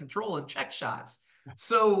and set control and check shots.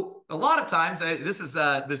 So a lot of times,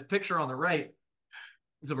 this picture on the right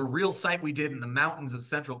is of a real site we did in the mountains of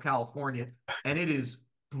Central California, and it is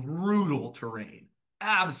brutal terrain,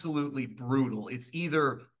 absolutely brutal. It's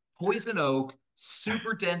either poison oak,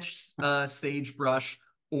 super dense sagebrush,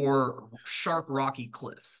 or sharp rocky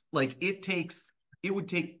cliffs. Like it would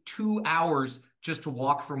take 2 hours just to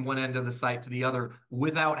walk from one end of the site to the other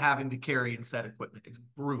without having to carry and set equipment. It's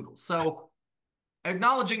brutal. So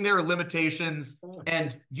acknowledging there are limitations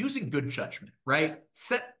and using good judgment, right?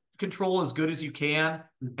 Set control as good as you can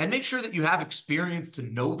and make sure that you have experience to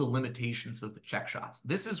know the limitations of the check shots.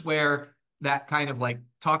 This is where that kind of like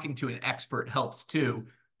talking to an expert helps too,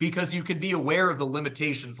 because you can be aware of the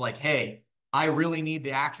limitations like, hey, I really need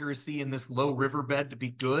the accuracy in this low riverbed to be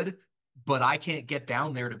good, but I can't get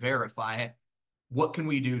down there to verify it. What can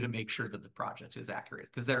we do to make sure that the project is accurate?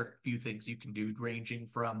 Because there are a few things you can do, ranging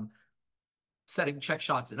from setting check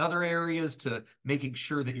shots in other areas to making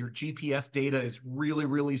sure that your GPS data is really,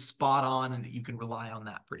 really spot on and that you can rely on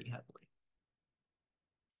that pretty heavily.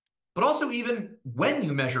 But also, even when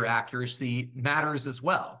you measure accuracy matters as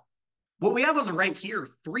well. What we have on the right here,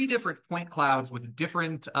 3 different point clouds with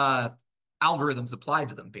different algorithms applied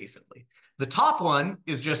to them, basically. The top one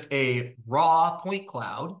is just a raw point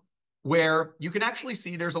cloud where you can actually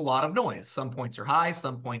see there's a lot of noise. Some points are high,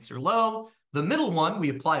 some points are low. The middle one, we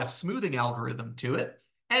apply a smoothing algorithm to it.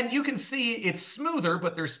 And you can see it's smoother,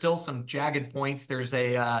 but there's still some jagged points. There's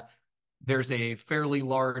a fairly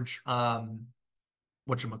large,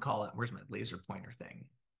 whatchamacallit, where's my laser pointer thing?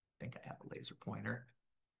 I think I have a laser pointer.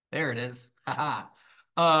 There it is.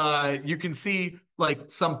 You can see like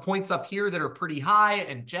some points up here that are pretty high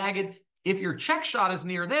and jagged. If your check shot is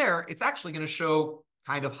near there, it's actually going to show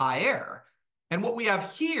kind of high error. And what we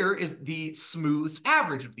have here is the smooth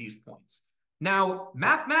average of these points. Now,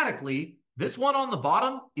 mathematically, this one on the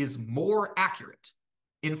bottom is more accurate.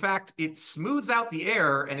 In fact, it smooths out the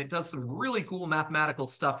error and it does some really cool mathematical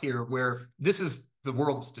stuff here where this is the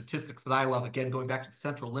world of statistics that I love. Again, going back to the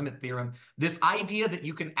central limit theorem, this idea that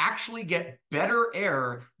you can actually get better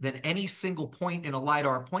error than any single point in a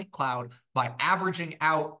LiDAR point cloud by averaging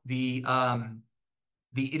out the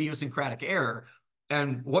idiosyncratic error.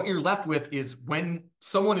 And what you're left with is when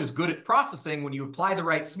someone is good at processing, when you apply the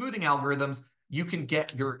right smoothing algorithms, you can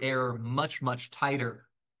get your error much, much tighter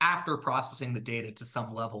after processing the data to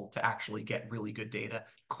some level to actually get really good data,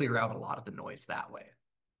 clear out a lot of the noise that way.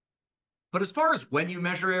 But as far as when you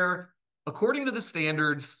measure error, according to the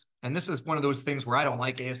standards, and this is one of those things where I don't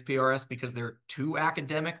like ASPRS because they're too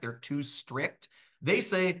academic, they're too strict. They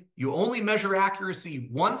say you only measure accuracy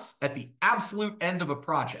once at the absolute end of a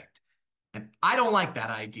project. And I don't like that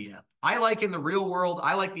idea. I like in the real world,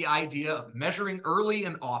 I like the idea of measuring early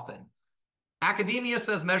and often. Academia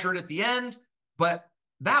says measure it at the end, but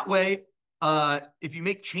that way, if you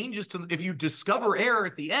make changes if you discover error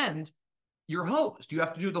at the end, you're hosed. You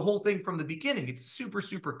have to do the whole thing from the beginning. It's super,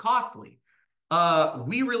 super costly.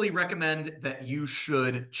 We really recommend that you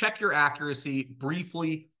should check your accuracy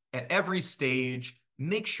briefly at every stage.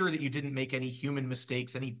 Make sure that you didn't make any human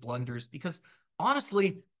mistakes, any blunders, because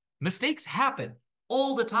honestly, mistakes happen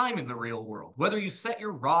all the time in the real world. Whether you set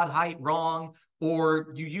your rod height wrong, or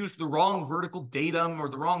you used the wrong vertical datum or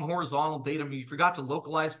the wrong horizontal datum, you forgot to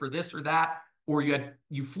localize for this or that, or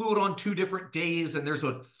you flew it on 2 different days and there's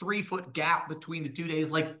a 3-foot gap between the 2 days.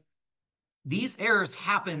 Like, these errors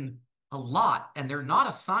happen a lot, and they're not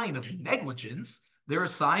a sign of negligence. They're a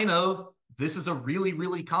sign of this is a really,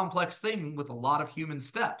 really complex thing with a lot of human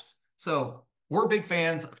steps. So we're big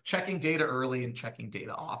fans of checking data early and checking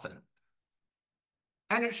data often.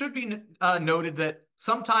 And it should be noted that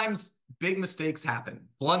sometimes big mistakes happen.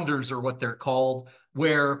 Blunders are what they're called,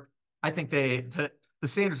 where I think the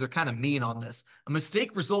standards are kind of mean on this. A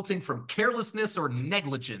mistake resulting from carelessness or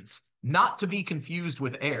negligence, not to be confused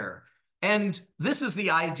with error. And this is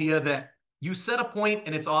the idea that you set a point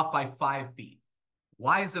and it's off by 5 feet.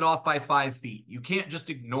 Why is it off by 5 feet? You can't just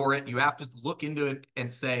ignore it. You have to look into it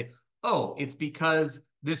and say, oh, it's because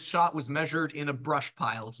this shot was measured in a brush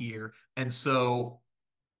pile here. And so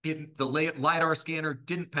the LiDAR scanner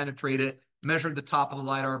didn't penetrate it, measured the top of the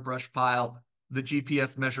LiDAR brush pile, the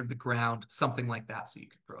GPS measured the ground, something like that, so you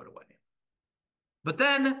can throw it away. But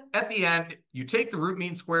then at the end, you take the root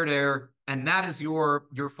mean squared error, and that is your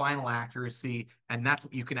final accuracy, and that's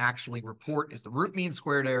what you can actually report is the root mean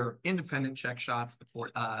squared error, independent check shots before,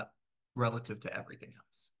 relative to everything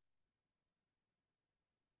else.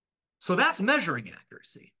 So that's measuring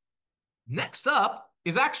accuracy. Next up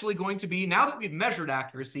is actually going to be, now that we've measured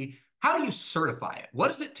accuracy, how do you certify it? What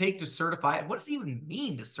does it take to certify it? What does it even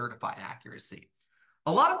mean to certify accuracy?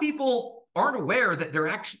 A lot of people aren't aware that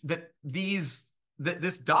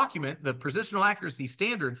this document, the positional accuracy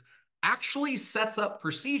standards, actually sets up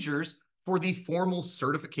procedures for the formal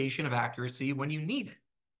certification of accuracy when you need it.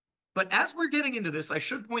 But as we're getting into this, I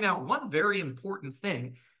should point out one very important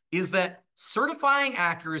thing is that certifying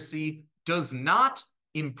accuracy does not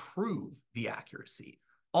improve the accuracy.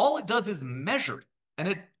 All it does is measure it.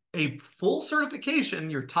 And a full certification,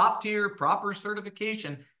 your top tier proper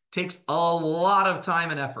certification, takes a lot of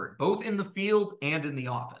time and effort, both in the field and in the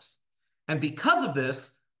office. And because of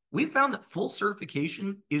this, we found that full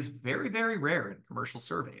certification is very, very rare in commercial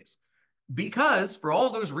surveys. Because for all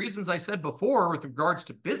those reasons I said before with regards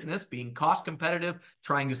to business being cost competitive,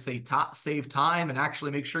 trying to save time and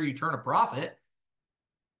actually make sure you turn a profit,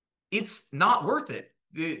 it's not worth it.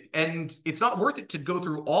 And it's not worth it to go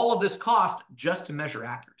through all of this cost just to measure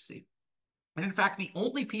accuracy. And in fact, the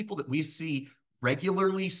only people that we see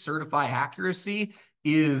regularly certify accuracy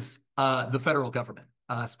is the federal government.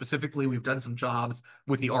 Specifically, we've done some jobs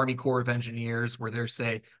with the Army Corps of Engineers where they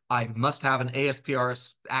say, I must have an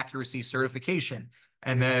ASPRS accuracy certification.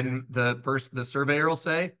 And then the surveyor will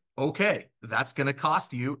say, okay, that's going to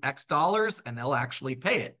cost you X dollars, and they'll actually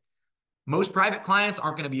pay it. Most private clients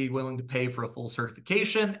aren't going to be willing to pay for a full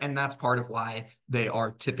certification, and that's part of why they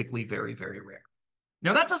are typically very, very rare.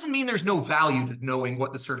 Now, that doesn't mean there's no value to knowing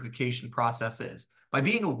what the certification process is. By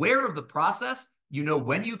being aware of the process, you know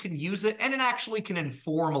when you can use it, and it actually can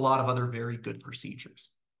inform a lot of other very good procedures.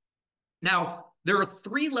 Now, there are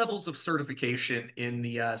 3 levels of certification in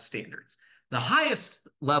the standards. The highest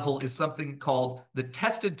level is something called the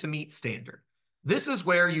tested to meet standard. This is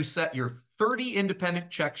where you set your 30 independent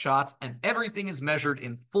check shots and everything is measured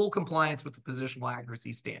in full compliance with the positional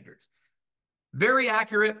accuracy standards. Very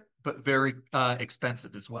accurate, but very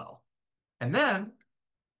expensive as well. And then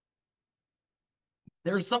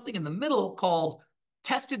there's something in the middle called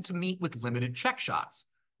tested to meet with limited check shots.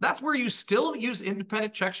 That's where you still use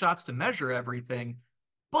independent check shots to measure everything,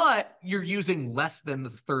 but you're using less than the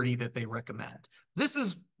 30 that they recommend. This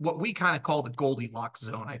is what we kind of call the Goldilocks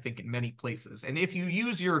zone, I think, in many places. And if you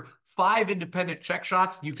use your 5 independent check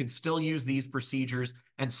shots, you can still use these procedures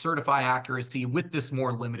and certify accuracy with this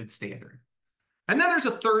more limited standard. And then there's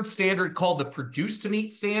a third standard called the produce to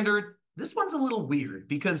meet standard. This one's a little weird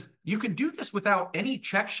because you can do this without any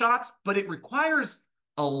check shots, but it requires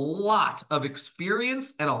a lot of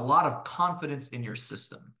experience and a lot of confidence in your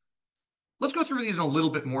system. Let's go through these in a little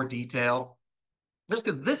bit more detail, just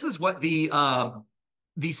because this is what the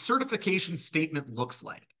certification statement looks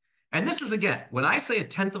like. And this is, again, when I say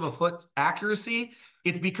 1/10 of a foot accuracy,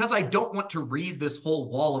 it's because I don't want to read this whole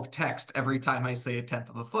wall of text every time I say 1/10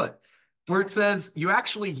 of a foot, where it says you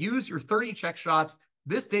actually use your 30 check shots.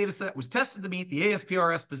 This data set was tested to meet the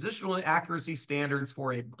ASPRS positional accuracy standards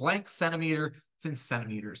for a blank centimeter. It's in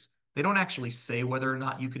centimeters. They don't actually say whether or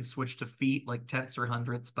not you can switch to feet like tenths or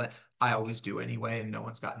hundredths, but I always do anyway, and no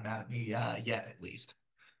one's gotten mad at me yet, at least.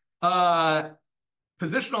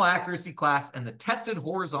 Positional accuracy class and the tested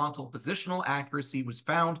horizontal positional accuracy was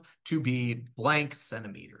found to be blank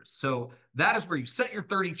centimeters. So that is where you set your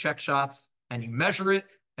 30 check shots and you measure it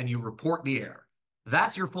and you report the error.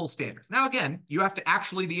 That's your full standards. Now, again, you have to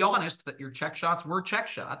actually be honest that your check shots were check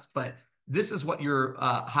shots, but this is what your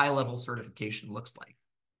high-level certification looks like.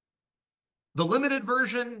 The limited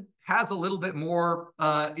version has a little bit more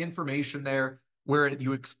information there where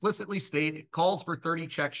you explicitly state it calls for 30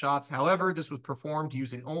 check shots. However, this was performed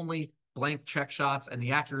using only blank check shots, and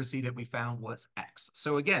the accuracy that we found was X.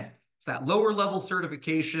 So again, it's that lower level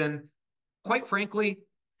certification. Quite frankly,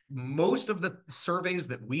 most of the surveys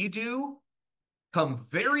that we do come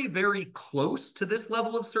very, very close to this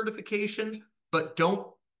level of certification, but don't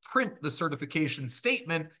print the certification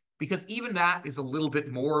statement because even that is a little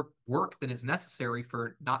bit more work than is necessary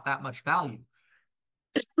for not that much value.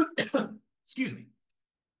 Excuse me.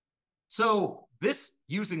 So this,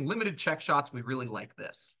 using limited check shots, we really like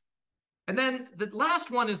this. And then the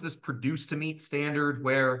last one is this produce to meet standard,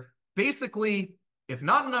 where basically, if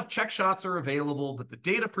not enough check shots are available, but the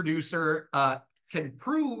data producer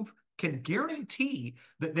can guarantee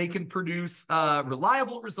that they can produce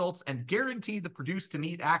reliable results and guarantee the produce to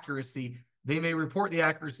meet accuracy, they may report the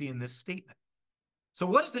accuracy in this statement. So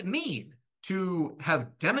what does it mean to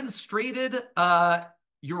have demonstrated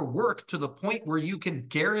your work to the point where you can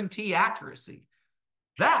guarantee accuracy?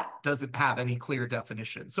 That doesn't have any clear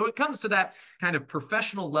definition. So it comes to that kind of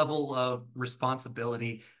professional level of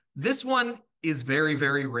responsibility. This one is very,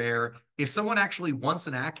 very rare. If someone actually wants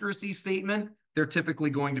an accuracy statement, they're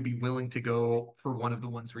typically going to be willing to go for one of the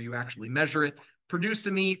ones where you actually measure it. Produce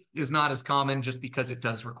to meet is not as common just because it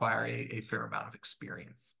does require a fair amount of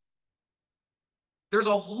experience. There's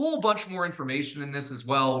a whole bunch more information in this as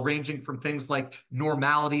well, ranging from things like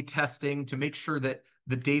normality testing to make sure that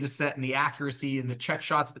the data set and the accuracy and the check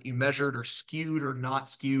shots that you measured are skewed or not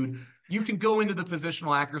skewed. You can go into the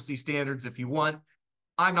positional accuracy standards if you want.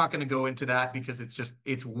 I'm not going to go into that because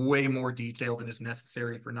it's way more detailed than is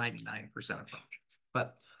necessary for 99% of projects.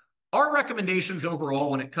 But our recommendations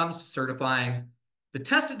overall when it comes to certifying the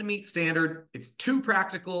tested to meet standard, it's too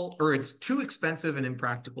practical, or it's too expensive and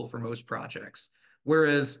impractical for most projects.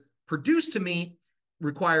 Whereas produce to meet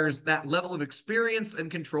requires that level of experience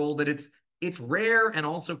and control that it's rare and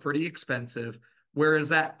also pretty expensive. Whereas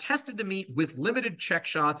that tested to meet with limited check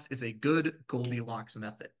shots is a good Goldilocks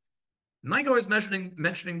method. And like I was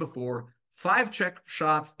mentioning before, 5 check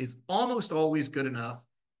shots is almost always good enough,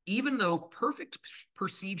 even though perfect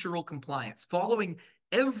procedural compliance, following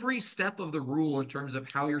every step of the rule in terms of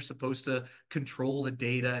how you're supposed to control the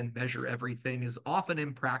data and measure everything, is often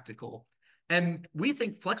impractical. And we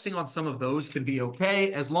think flexing on some of those can be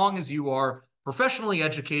okay as long as you are professionally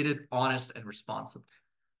educated, honest, and responsible.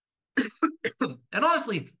 And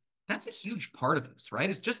honestly, that's a huge part of this, right?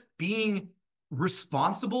 It's just being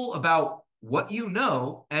responsible about what you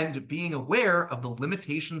know and being aware of the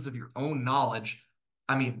limitations of your own knowledge.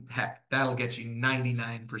 I mean, heck, that'll get you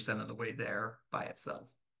 99% of the way there by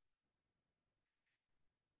itself.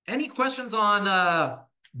 Any questions on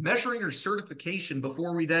measuring or certification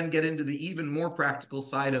before we then get into the even more practical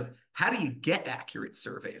side of how do you get accurate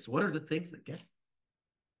surveys? What are the things that get?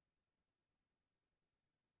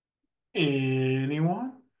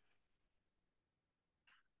 Anyone?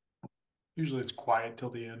 Usually it's quiet till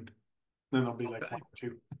the end. Then there'll be like one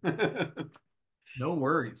Okay, or two. no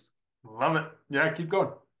worries. Love it. Yeah, keep going.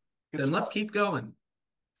 Good Then let's stuff. keep going.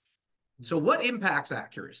 So, what impacts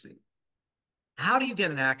accuracy? How do you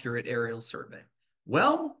get an accurate aerial survey?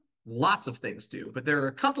 Well, lots of things do, but there are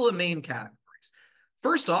a couple of main categories.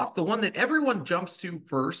 First off, the one that everyone jumps to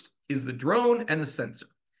first is the drone and the sensor.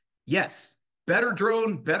 Yes, better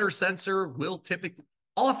drone, better sensor will typically,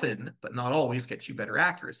 often, but not always, get you better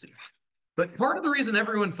accuracy. But part of the reason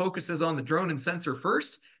everyone focuses on the drone and sensor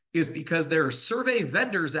first is because there are survey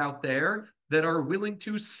vendors out there that are willing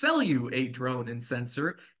to sell you a drone and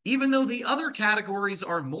sensor, even though the other categories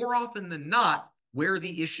are more often than not where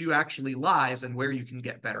the issue actually lies and where you can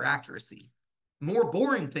get better accuracy. More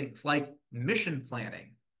boring things like mission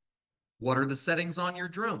planning. What are the settings on your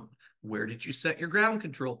drone? Where did you set your ground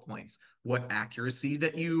control points? What accuracy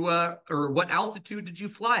that you, or what altitude did you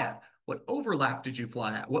fly at? What overlap did you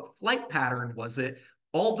fly at? What flight pattern was it?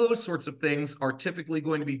 All those sorts of things are typically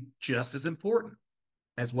going to be just as important,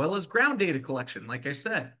 as well as ground data collection. Like I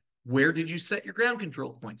said, where did you set your ground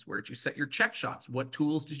control points? Where did you set your check shots? What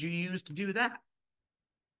tools did you use to do that?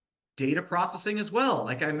 Data processing as well.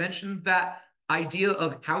 Like I mentioned, that idea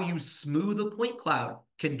of how you smooth a point cloud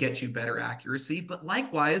can get you better accuracy, but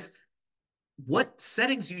likewise, what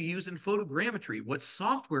settings you use in photogrammetry, what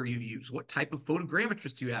software you use, what type of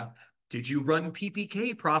photogrammetrist you have. Did you run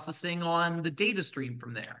PPK processing on the data stream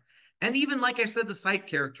from there? And even, like I said, the site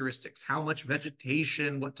characteristics, how much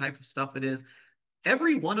vegetation, what type of stuff it is.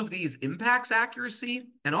 Every one of these impacts accuracy,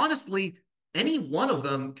 and honestly, any one of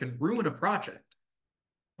them can ruin a project.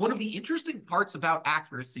 One of the interesting parts about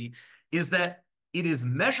accuracy is that it is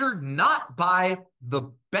measured not by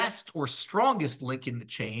the best or strongest link in the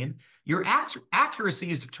chain. Your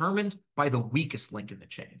accuracy is determined by the weakest link in the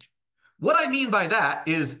chain. What I mean by that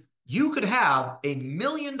is you could have $1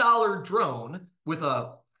 million drone with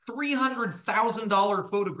a $300,000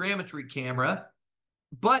 photogrammetry camera,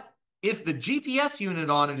 but if the GPS unit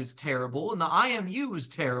on it is terrible and the IMU is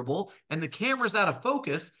terrible and the camera's out of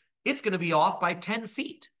focus, it's going to be off by 10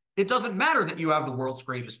 feet. It doesn't matter that you have the world's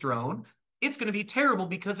greatest drone. It's going to be terrible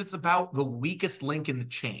because it's about the weakest link in the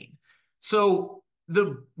chain. So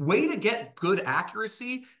the way to get good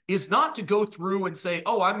accuracy is not to go through and say,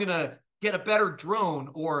 oh, I'm going to get a better drone,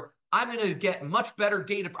 or I'm going to get much better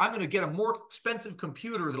data. I'm going to get a more expensive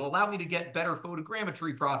computer that'll allow me to get better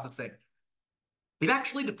photogrammetry processing. It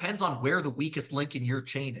actually depends on where the weakest link in your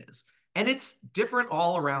chain is. And it's different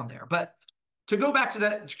all around there. But to go back to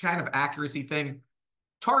that kind of accuracy thing,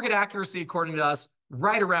 target accuracy, according to us,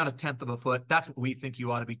 right around 1/10 of a foot. That's what we think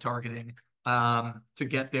you ought to be targeting to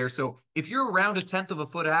get there. So if you're around 1/10 of a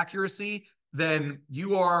foot accuracy, then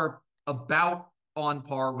you are about on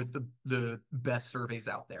par with the best surveys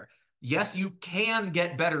out there. Yes, you can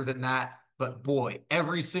get better than that, but boy,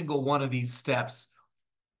 every single one of these steps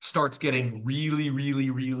starts getting really, really,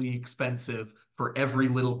 really expensive for every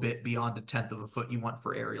little bit beyond 1/10 of a foot you want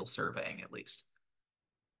for aerial surveying, at least.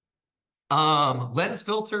 Lens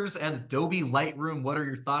filters and Adobe Lightroom. What are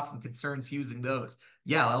your thoughts and concerns using those?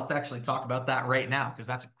 Yeah, let's actually talk about that right now because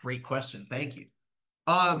that's a great question. Thank you.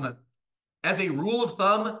 Um, as a rule of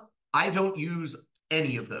thumb, I don't use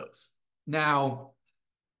any of those. Now,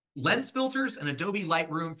 lens filters and Adobe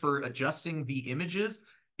Lightroom for adjusting the images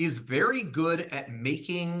is very good at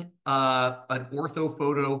making an ortho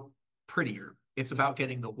photo prettier. It's about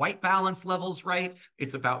getting the white balance levels right.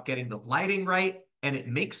 It's about getting the lighting right, and it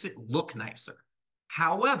makes it look nicer.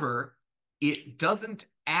 However, it doesn't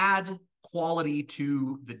add quality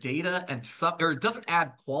to the data or it doesn't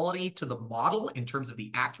add quality to the model in terms of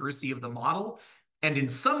the accuracy of the model, and in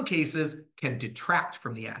some cases can detract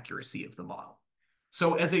from the accuracy of the model.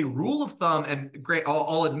 So as a rule of thumb, and great,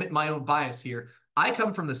 I'll admit my own bias here. I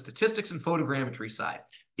come from the statistics and photogrammetry side.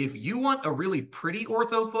 If you want a really pretty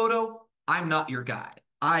ortho photo, I'm not your guy.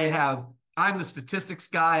 I'm the statistics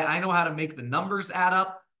guy. I know how to make the numbers add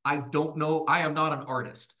up. I don't know. I am not an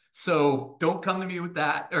artist. So don't come to me with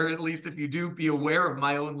that, or at least if you do, be aware of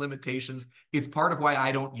my own limitations. It's part of why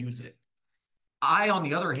I don't use it. I, on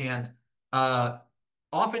the other hand,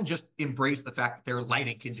 often just embrace the fact that their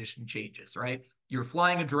lighting condition changes, right? You're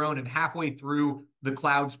flying a drone and halfway through the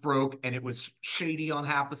clouds broke and it was shady on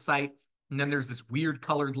half the site. and then there's this weird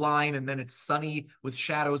colored line, and then it's sunny with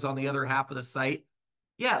shadows on the other half of the site.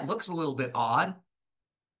 Yeah, it looks a little bit odd,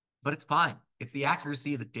 but it's fine. It's the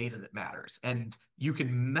accuracy of the data that matters. And you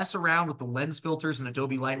can mess around with the lens filters in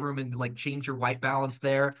Adobe Lightroom and like change your white balance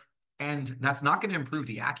there. And that's not going to improve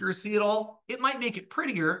the accuracy at all. It might make it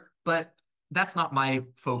prettier, but that's not my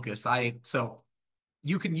focus. So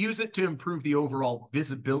you can use it to improve the overall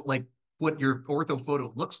visibility, like what your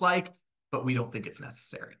orthophoto looks like, but we don't think it's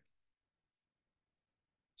necessary.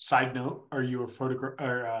 Side note: Are you a photographer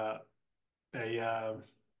or a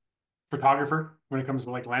photographer when it comes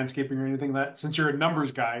to like landscaping or anything like that? Since you're a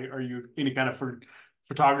numbers guy, are you any kind of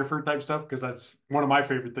photographer type stuff? Because that's one of my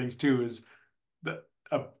favorite things too. Is that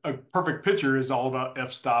a perfect picture is all about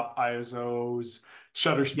f-stop, ISOs,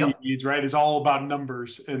 shutter Yep. speeds, right? It's all about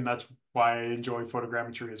numbers, and that's why I enjoy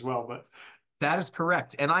photogrammetry as well. But That is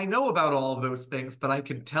correct. And I know about all of those things, but I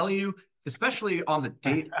can tell you, especially on the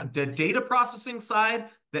data processing side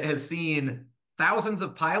that has seen thousands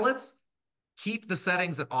of pilots, keep the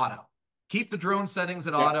settings at auto. Keep the drone settings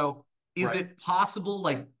at yeah, auto. Is right. it possible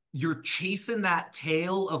like you're chasing that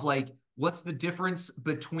tail of like what's the difference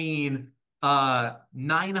between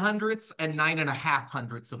 900ths and 9.5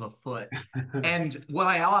 hundredths of a foot? And what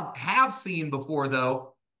I have seen before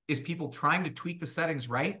though is people trying to tweak the settings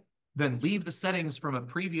right, then leave the settings from a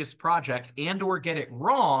previous project and or get it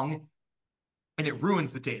wrong, and it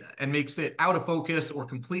ruins the data and makes it out of focus or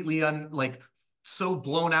completely like so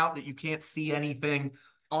blown out that you can't see anything.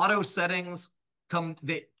 Auto settings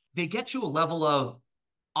they get you a level of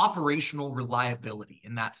operational reliability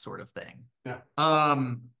and that sort of thing. Yeah,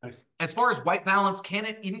 Um, nice. as far as white balance, can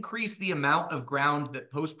it increase the amount of ground that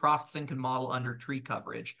post processing can model under tree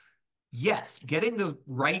coverage? Yes, getting the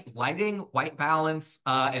right lighting, white balance,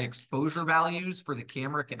 and exposure values for the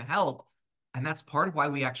camera can help. And that's part of why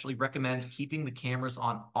we actually recommend keeping the cameras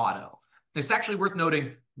on auto. It's actually worth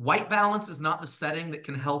noting, white balance is not the setting that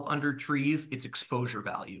can help under trees, it's exposure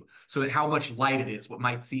value. So how much light it is, what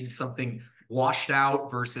might seem something washed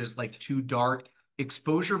out versus like too dark.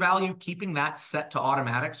 Exposure value, keeping that set to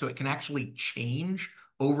automatic so it can actually change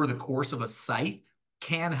over the course of a site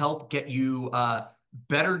can help get you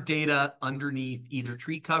better data underneath either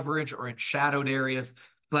tree coverage or in shadowed areas.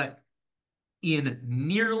 But in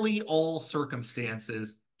nearly all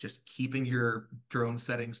circumstances, just keeping your drone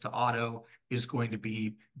settings to auto is going to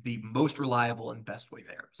be the most reliable and best way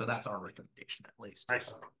there. So that's our recommendation, at least.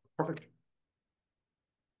 Nice. Perfect.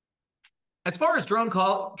 As far as drone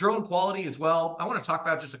quality as well, I want to talk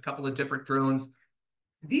about just a couple of different drones.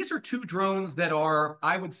 These are two drones that are,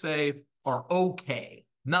 I would say, are okay,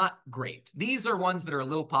 not great. These are ones that are a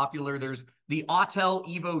little popular. There's the Autel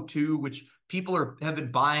Evo 2, which people have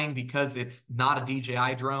been buying because it's not a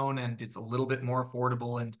DJI drone and it's a little bit more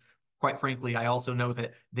affordable. And quite frankly, I also know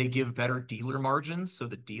that they give better dealer margins. So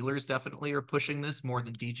the dealers definitely are pushing this more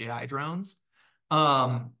than DJI drones.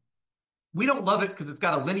 Um, we don't love it because it's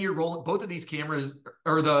got a linear roll. Both of these cameras,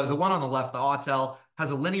 or the one on the left, the Autel,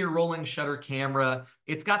 has a linear rolling shutter camera.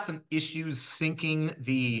 It's got some issues syncing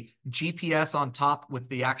the GPS on top with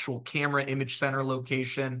the actual camera image center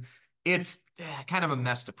location. It's kind of a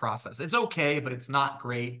mess to process. It's okay, but it's not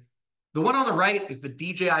great. The one on the right is the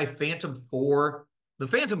DJI Phantom 4. The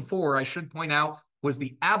Phantom 4, I should point out, was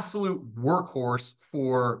the absolute workhorse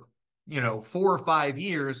for 4 or 5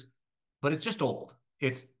 years, but it's just old.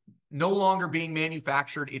 It's no longer being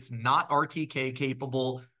manufactured. It's not RTK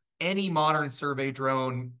capable. Any modern survey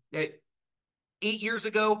drone, 8 years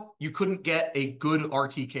ago, you couldn't get a good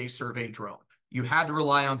RTK survey drone. You had to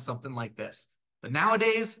rely on something like this. But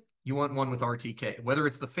nowadays, you want one with RTK, whether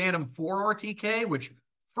it's the Phantom 4 RTK, which,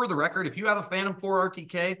 for the record, if you have a Phantom 4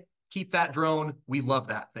 RTK, keep that drone. We love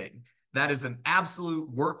that thing. That is an absolute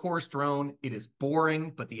workhorse drone. It is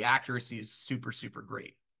boring, but the accuracy is super, super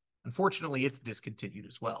great. Unfortunately, it's discontinued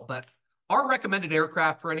as well. But our recommended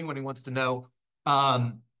aircraft, for anyone who wants to know,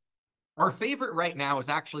 our favorite right now is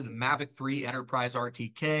actually the Mavic 3 Enterprise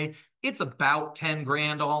RTK. It's about 10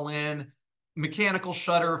 grand all in. Mechanical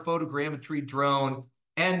shutter, photogrammetry drone,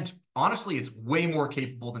 and honestly, it's way more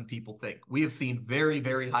capable than people think. We have seen very,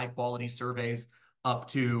 very high quality surveys up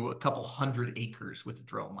to a couple hundred acres with a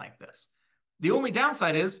drone like this. The only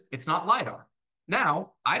downside is it's not LiDAR.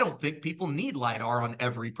 Now, I don't think people need LiDAR on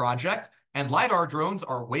every project, and LiDAR drones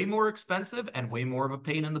are way more expensive and way more of a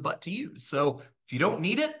pain in the butt to use. So if you don't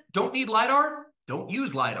need it, don't need LiDAR, don't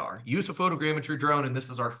use LiDAR. Use a photogrammetry drone, and this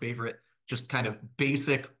is our favorite, just kind of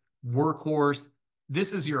basic workhorse.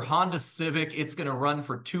 This is your Honda Civic. It's going to run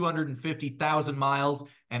for 250,000 miles,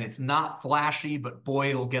 and it's not flashy, but boy,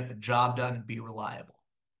 it'll get the job done and be reliable.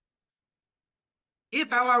 If,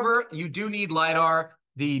 however, you do need LiDAR,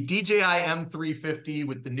 The DJI M350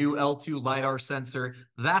 with the new L2 LiDAR sensor,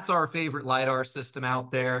 that's our favorite LiDAR system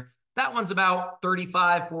out there. That one's about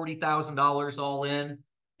 $35,000, $40,000 all in.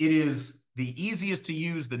 It is the easiest to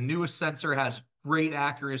use. The newest sensor has great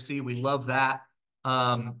accuracy. We love that.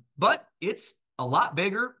 But it's a lot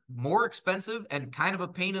bigger, more expensive, and kind of a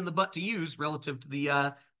pain in the butt to use relative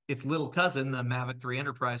to its little cousin, the Mavic 3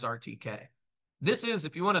 Enterprise RTK. This is,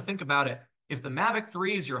 if you want to think about it, if the Mavic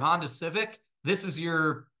 3 is your Honda Civic, this is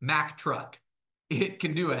your Mack truck. It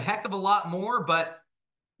can do a heck of a lot more, but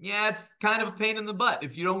yeah, it's kind of a pain in the butt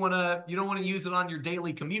if you don't want to use it on your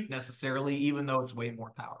daily commute necessarily, even though it's way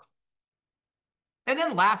more powerful. And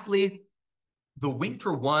then lastly, the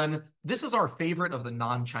Wingtra One. This is our favorite of the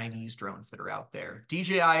non-Chinese drones that are out there.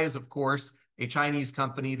 DJI is, of course, a Chinese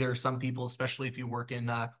company. There are some people, especially if you work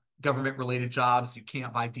in government-related jobs, you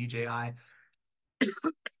can't buy DJI.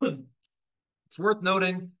 It's worth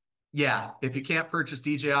noting, yeah, if you can't purchase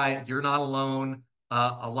DJI, you're not alone.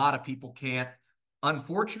 A lot of people can't.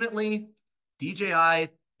 Unfortunately, DJI,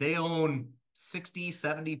 they own 60,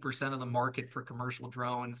 70% of the market for commercial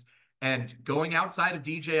drones. And going outside of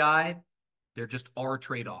DJI, there just are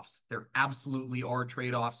trade-offs. There absolutely are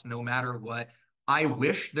trade-offs no matter what. I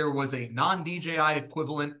wish there was a non-DJI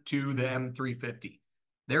equivalent to the M350.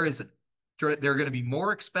 There isn't. They're going to be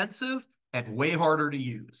more expensive and way harder to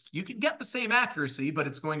use. You can get the same accuracy, but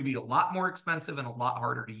it's going to be a lot more expensive and a lot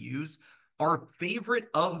harder to use. Our favorite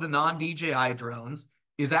of the non-DJI drones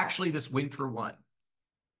is actually this Wingtra One.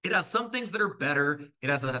 It has some things that are better. It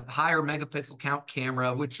has a higher megapixel count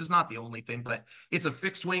camera, which is not the only thing, but it's a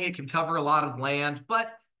fixed wing. It can cover a lot of land,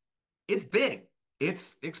 but it's big.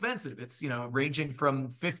 It's expensive. It's, ranging from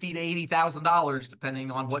 $50,000 to $80,000, depending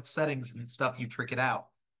on what settings and stuff you trick it out.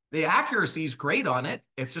 The accuracy is great on it.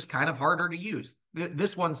 It's just kind of harder to use.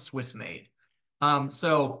 This one's Swiss made.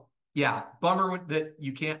 So yeah, bummer that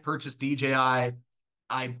you can't purchase DJI.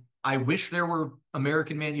 I wish there were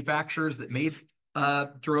American manufacturers that made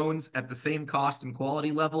drones at the same cost and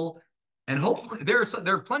quality level. And hopefully there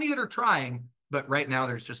are plenty that are trying, but right now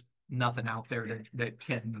there's just nothing out there that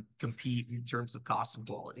can compete in terms of cost and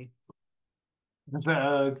quality. Does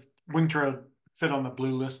Wingtra fit on the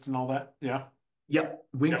blue list and all that? Yeah. Yep,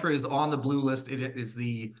 Yep. Wingtra is on the blue list.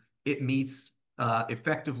 It meets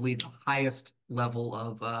effectively the highest level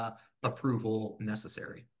of approval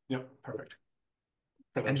necessary. Yep. Perfect.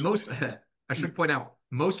 And I should point out,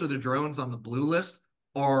 most of the drones on the blue list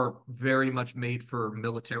are very much made for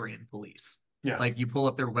military and police. Yeah. Like you pull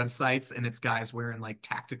up their websites and it's guys wearing like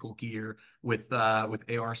tactical gear with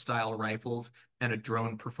AR style rifles and a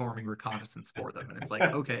drone performing reconnaissance for them. And it's like,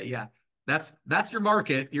 okay, yeah, that's your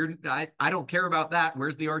market. I don't care about that.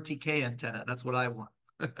 Where's the RTK antenna? That's what I want.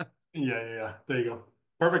 Yeah. There you go.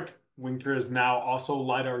 Perfect. Wingtra is now also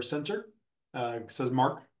LiDAR sensor, says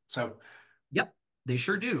Mark. So Yep, they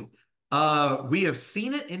sure do. We have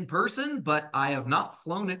seen it in person, but I have not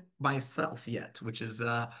flown it myself yet, which is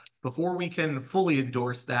before we can fully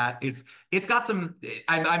endorse that. It's got some.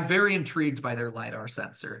 I'm very intrigued by their LiDAR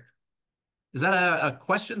sensor. Is that a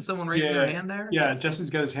question? Someone raising their yeah, hand there? yeah. Yes. Jesse's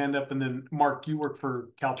got his hand up, and then Mark, you work for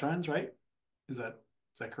Caltrans, right? Is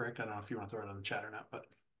that correct? I don't know if you want to throw it on the chat or not, but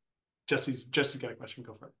Jesse's got a question.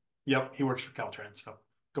 Go for it. Yep, he works for Caltrans, so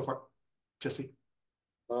go for it, Jesse.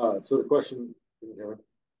 So the question, can you hear me?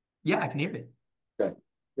 Yeah, I can hear it. Okay.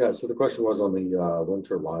 Yeah, so the question was on the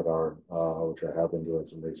winter LiDAR, which I have been doing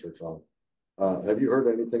some research on. Have you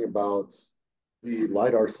heard anything about the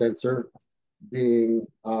LiDAR sensor being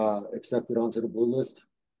accepted onto the blue list?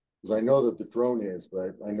 Because I know that the drone is,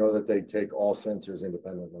 but I know that they take all sensors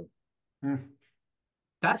independently. Hmm.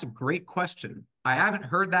 That's a great question. I haven't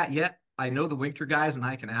heard that yet. I know the Wingtra guys and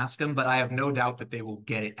I can ask them, but I have no doubt that they will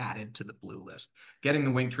get it added to the blue list. Getting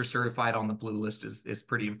the Wingtra certified on the blue list is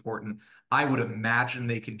pretty important. I would imagine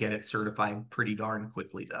they can get it certified pretty darn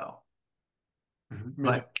quickly, though.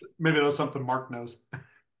 Maybe that's something Mark knows.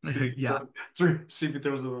 Yeah. See if it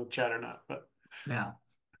throws a little chat or not. But yeah.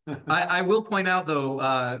 I will point out,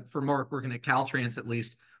 though, for Mark working at Caltrans at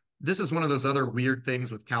least, this is one of those other weird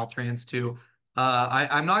things with Caltrans, too.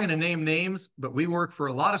 I'm not going to name names, but we work for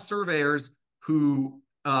a lot of surveyors who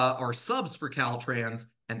are subs for Caltrans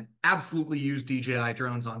and absolutely use DJI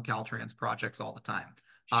drones on Caltrans projects all the time.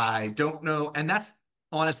 I don't know. And that's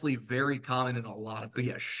honestly very common in a lot of,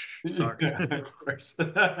 sorry. Yeah, of course.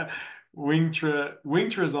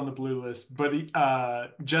 Wingtra is on the blue list, but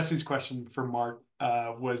Jesse's question for Mark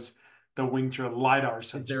was the Wingtra LiDAR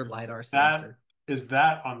sensor. Is their LiDAR sensor. Is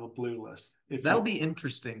that on the blue list? That'll be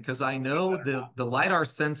interesting because I know the LiDAR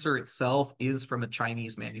sensor itself is from a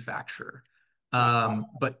Chinese manufacturer.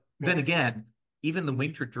 But then again, even the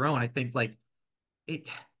Wingtra drone, I think like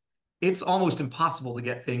it's almost impossible to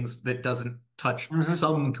get things that doesn't touch Mm-hmm.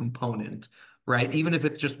 some component, right? Even if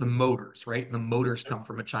it's just the motors, right? The motors come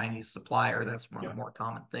from a Chinese supplier. That's one of Yeah. the more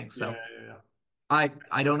common things. Yeah. So Yeah. Yeah.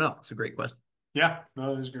 I don't know. It's a great question. Yeah.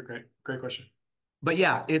 No, this is a great question. But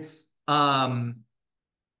yeah, it's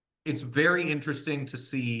very interesting to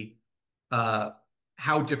see uh,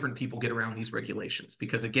 how different people get around these regulations.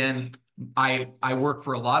 Because again, I work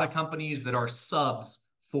for a lot of companies that are subs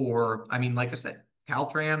for, I mean, like I said,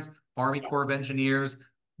 Caltrans, Army Yeah. Corps of Engineers, Yeah.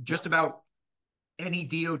 just about any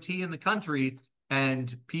DOT in the country,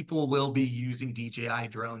 and people will be using DJI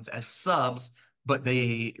drones as subs, but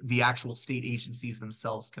the actual state agencies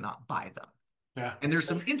themselves cannot buy them. Yeah. And there's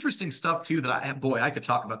some interesting stuff too that I could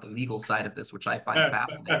talk about the legal side of this, which I find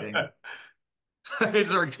fascinating.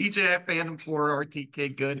 Is our DJI Phantom 4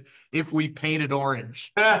 RTK good if we paint it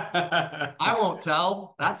orange? I won't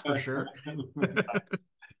tell, that's for sure.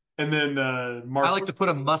 And then I Mark, like to put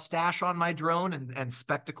a mustache on my drone and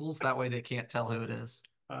spectacles. That way they can't tell who it is.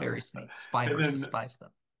 uh, Very sneak. Spy and versus then spy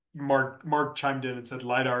stuff. Mark chimed in and said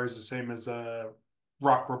lidar is the same as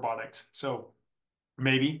rock robotics. So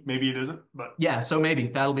maybe it isn't, but Yeah, so maybe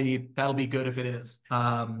that'll be good if it is.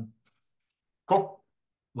 cool.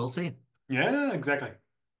 We'll see. Yeah, exactly.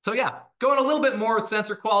 So yeah, going a little bit more with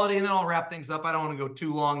sensor quality, and then I'll wrap things up. I don't want to go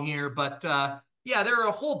too long here, but yeah, there are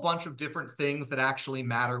a whole bunch of different things that actually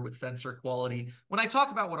matter with sensor quality. When I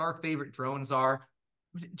talk about what our favorite drones are,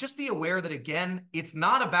 just be aware that again, it's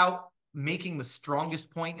not about making the strongest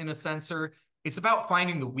point in a sensor. It's about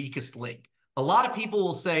finding the weakest link. A lot of people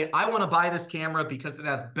will say, I want to buy this camera because it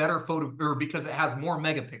has better photo or because it has more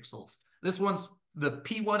megapixels. The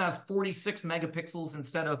P1 has 46 megapixels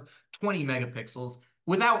instead of 20 megapixels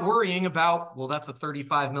without worrying about, well, that's a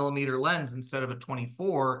 35 millimeter lens instead of a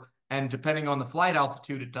 24. And depending on the flight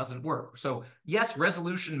altitude, it doesn't work. So yes,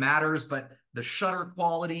 resolution matters, but the shutter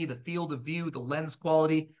quality, the field of view, the lens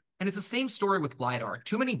quality, and it's the same story with LiDAR.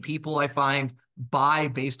 Too many people I find buy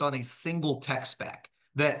based on a single tech spec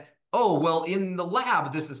that, oh, well, in the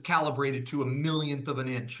lab, this is calibrated to a millionth of an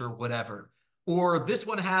inch or whatever. Or this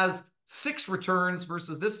one has 6 returns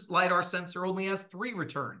versus this LiDAR sensor only has 3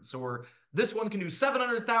 returns. Or this one can do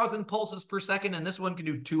 700,000 pulses per second and this one can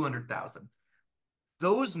do 200,000.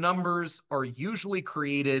 Those numbers are usually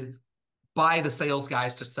created by the sales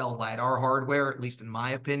guys to sell LiDAR hardware, at least in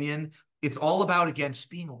my opinion. It's all about, again, just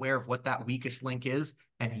being aware of what that weakest link is.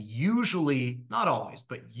 And usually, not always,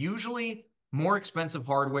 but usually more expensive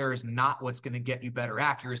hardware is not what's going to get you better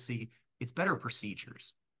accuracy. It's better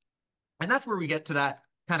procedures. And that's where we get to that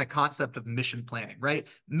kind of concept of mission planning, right?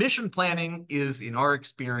 Mission planning is, in our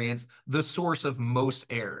experience, the source of most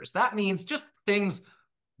errors. That means just things,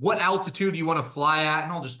 what altitude you want to fly at,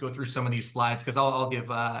 and I'll just go through some of these slides because I'll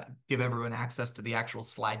give everyone access to the actual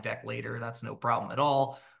slide deck later. That's no problem at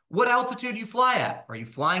all. What altitude you fly at? Are you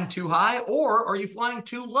flying too high or are you flying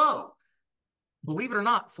too low? Believe it or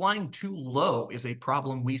not, flying too low is a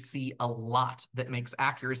problem we see a lot that makes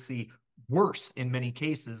accuracy worse in many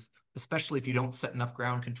cases, especially if you don't set enough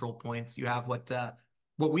ground control points. You have what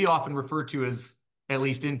we often refer to as, at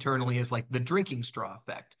least internally, as like the drinking straw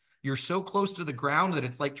effect. You're so close to the ground that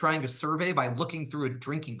it's like trying to survey by looking through a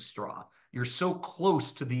drinking straw. You're so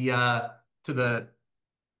close to the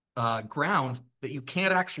ground that you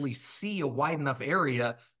can't actually see a wide enough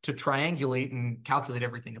area to triangulate and calculate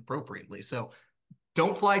everything appropriately. So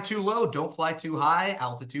don't fly too low, don't fly too high.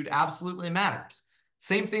 Altitude absolutely matters.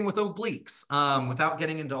 Same thing with obliques. Without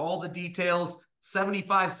getting into all the details,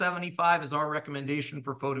 75-75 is our recommendation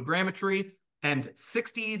for photogrammetry, and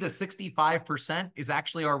 60 to 65% is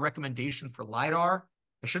actually our recommendation for LiDAR.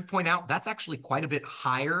 I should point out that's actually quite a bit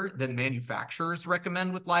higher than manufacturers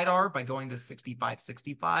recommend with LiDAR by going to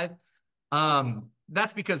 65-65.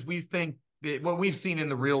 That's because we think what we've seen in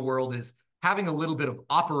the real world is having a little bit of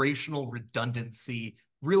operational redundancy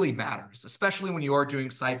really matters, especially when you are doing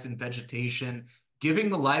sites in vegetation.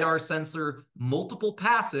 Giving the LiDAR sensor multiple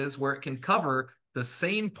passes where it can cover the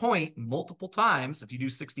same point multiple times. If you do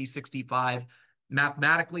 60-65,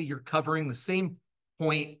 mathematically, you're covering the same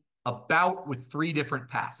point about with 3 different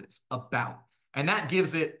passes, about. And that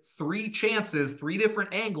gives it 3 chances, 3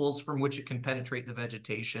 different angles from which it can penetrate the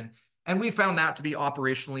vegetation. And we found that to be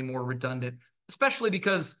operationally more redundant, especially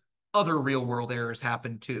because other real world errors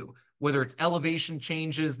happen too, whether it's elevation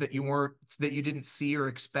changes that you didn't see or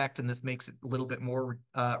expect, and this makes it a little bit more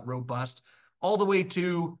robust, all the way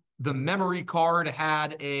to the memory card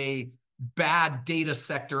had a bad data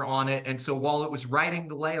sector on it, and so while it was writing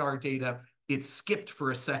the LiDAR data, it skipped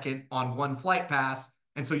for a second on one flight pass,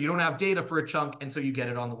 and so you don't have data for a chunk, and so you get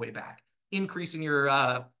it on the way back. increasing your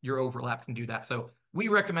overlap can do that. So we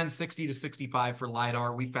recommend 60 to 65 for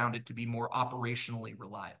LiDAR. We found it to be more operationally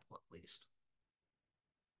reliable, at least.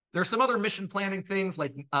 There's some other mission planning things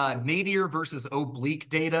like nadir versus oblique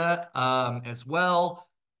data as well.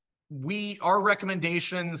 Our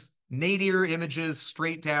recommendations, nadir images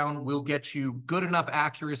straight down will get you good enough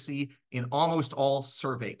accuracy in almost all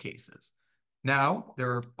survey cases. Now,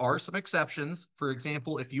 there are some exceptions. For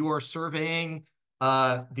example, if you are surveying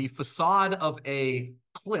the facade of a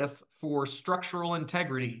cliff for structural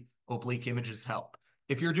integrity, oblique images help.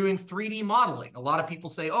 If you're doing 3D modeling, a lot of people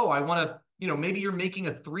say, oh, I want to, maybe you're making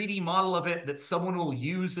a 3D model of it that someone will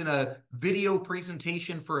use in a video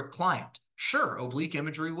presentation for a client. Sure, oblique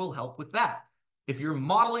imagery will help with that. If you're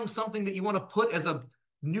modeling something that you want to put as a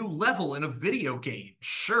new level in a video game,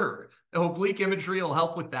 sure, oblique imagery will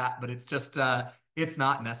help with that, but it's just, it's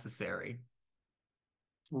not necessary.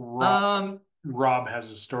 Rob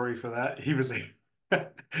has a story for that.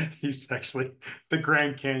 He's actually the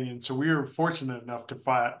Grand Canyon. So we were fortunate enough to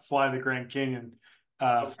fly the Grand Canyon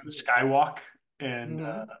for the Skywalk, and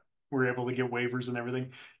we were able to get waivers and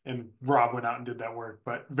everything. And Rob went out and did that work.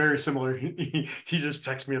 But very similar. He just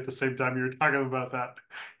texted me at the same time you were talking about that.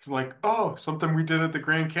 He's like, "Oh, something we did at the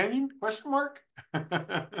Grand Canyon?" Question mark.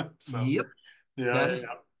 So yep. yeah.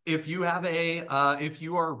 If you have if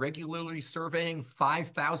you are regularly surveying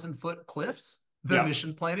 5,000-foot cliffs, the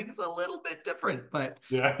mission planning is a little bit different, but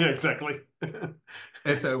yeah, exactly.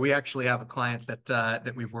 And so we actually have a client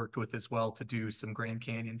that we've worked with as well to do some Grand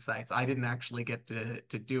Canyon sites. I didn't actually get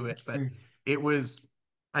to do it, but it was,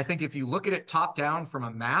 I think if you look at it top down from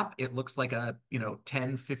a map, it looks like a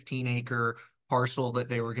 10, 15 acre parcel that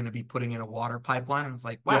they were going to be putting in a water pipeline. And it's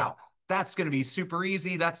like, wow, that's going to be super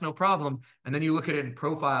easy. That's no problem. And then you look at it in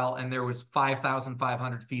profile and there was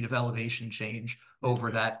 5,500 feet of elevation change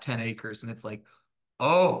over that 10 acres. And it's like,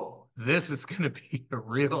 oh, this is going to be a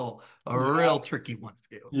real tricky one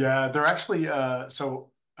for you. Yeah, they're actually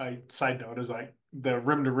so a side note is like the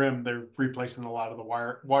rim to rim, they're replacing a lot of the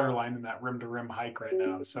water line in that rim to rim hike right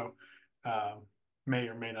now. So may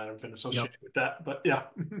or may not have been associated with that, but yeah.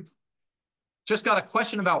 Just got a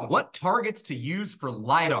question about what targets to use for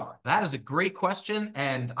LiDAR. That is a great question,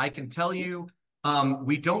 and I can tell you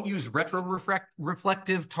we don't use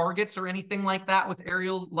reflective targets or anything like that with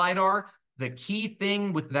aerial LiDAR. The key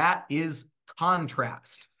thing with that is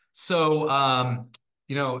contrast. So,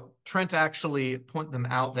 Trent actually point them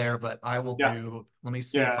out there, but I will do, let me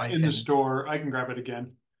see if I can. In the store, I can grab it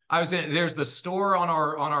again. There's the store on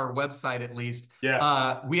our website at least.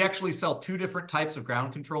 Yeah. We actually sell 2 different types of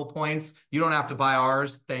ground control points. You don't have to buy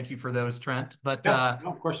ours. Thank you for those, Trent. But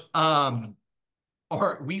of course.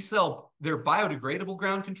 we sell their biodegradable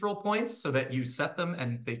ground control points so that you set them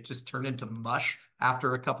and they just turn into mush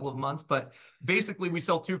after a couple of months. But basically we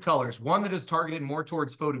sell 2 colors. One that is targeted more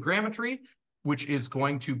towards photogrammetry, which is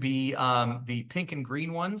going to be the pink and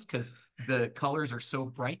green ones because the colors are so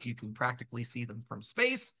bright you can practically see them from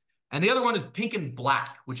space. And the other one is pink and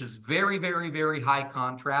black, which is very, very, very high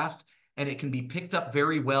contrast, and it can be picked up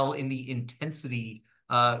very well in the intensity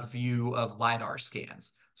view of LiDAR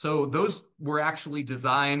scans. So those were actually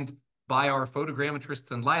designed by our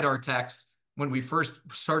photogrammetrists and LiDAR techs. When we first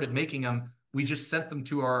started making them, we just sent them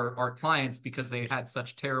to our clients because they had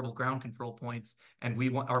such terrible ground control points, and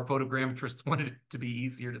our photogrammetrists wanted it to be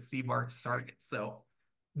easier to see Mark's targets. So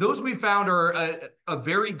those we found are a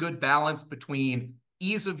very good balance between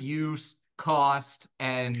ease of use, cost,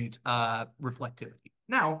 and reflectivity.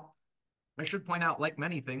 Now, I should point out, like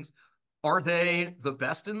many things, are they the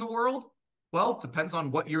best in the world? Well, it depends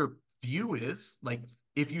on what your view is. Like,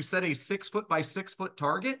 if you set a 6 foot by 6 foot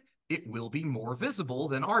target, it will be more visible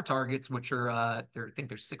than our targets, which are, I think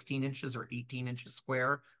they're 16 inches or 18 inches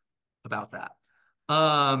square, about that.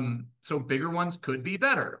 So bigger ones could be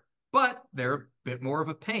better, but they're a bit more of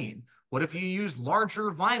a pain. What if you use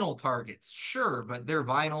larger vinyl targets? Sure, but they're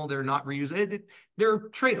vinyl, they're not reusable. There are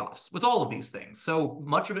trade-offs with all of these things. So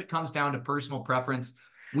much of it comes down to personal preference.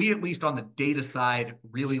 We, at least on the data side,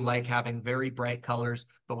 really like having very bright colors,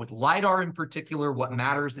 but with LiDAR in particular, what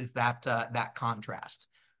matters is that contrast.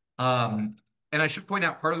 And I should point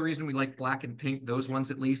out, part of the reason we like black and pink, those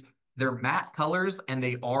ones at least, they're matte colors and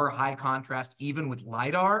they are high contrast even with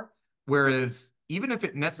LiDAR, whereas even if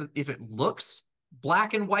it looks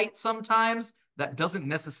black and white sometimes, that doesn't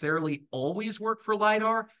necessarily always work for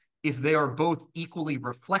LiDAR if they are both equally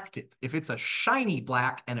reflective. If it's a shiny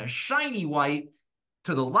black and a shiny white,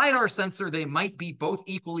 to the LiDAR sensor, they might be both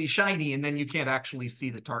equally shiny, and then you can't actually see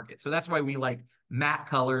the target. So that's why we like matte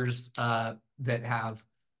colors that have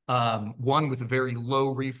One with a very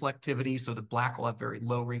low reflectivity, so the black will have very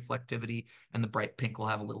low reflectivity, and the bright pink will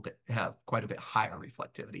have quite a bit higher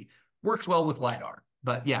reflectivity. Works well with LiDAR,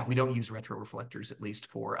 but yeah, we don't use retroreflectors, at least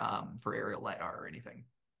for aerial LiDAR or anything.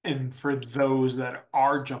 And for those that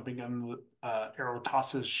are jumping on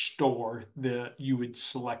Aerotas's store, you would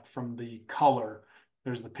select from the color.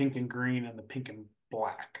 There's the pink and green and the pink and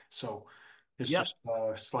black. So it's Yep. just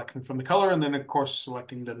selecting from the color, and then of course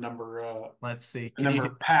selecting the number, Let's see. the number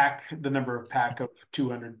of pack of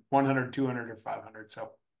 200, 100, 200, or 500.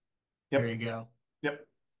 So, There yep, you go. yep.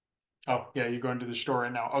 Oh yeah, you're going to the store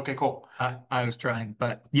right now. Okay, cool. I was trying,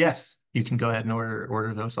 but yes, you can go ahead and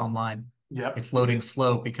order those online. Yep. It's loading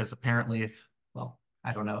slow because apparently well,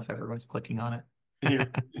 I don't know if everyone's clicking on it.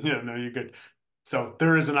 Yeah, no, you're good. So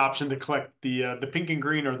there is an option to collect the pink and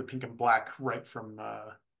green or the pink and black right from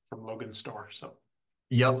Logan's store. So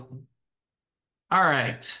Yep. All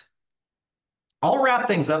right. I'll wrap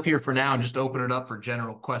things up here for now and just open it up for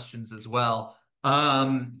general questions as well.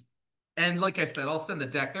 And like I said, I'll send the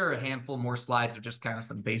deck. There are a handful more slides of just kind of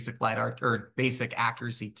some basic LiDAR or basic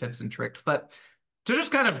accuracy tips and tricks. But to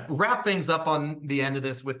just kind of wrap things up on the end of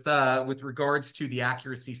this with regards to the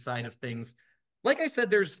accuracy side of things, like I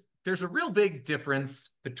said, there's a real big difference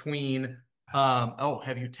between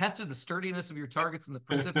have you tested the sturdiness of your targets in the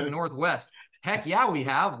Pacific Northwest? Heck yeah, we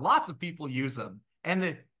have. Lots of people use them.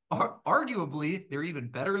 And arguably, they're even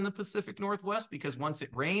better in the Pacific Northwest because once it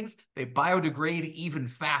rains, they biodegrade even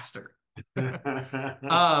faster.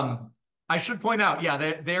 I should point out, yeah,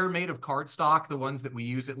 they're made of cardstock, the ones that we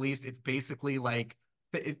use at least. It's basically like,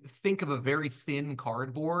 think of a very thin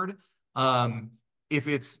cardboard. If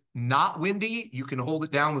it's not windy, you can hold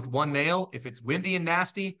it down with one nail. If it's windy and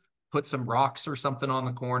nasty, put some rocks or something on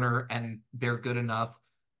the corner and they're good enough.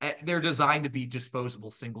 They're designed to be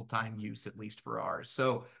disposable single-time use, at least for ours.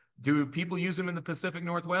 So do people use them in the Pacific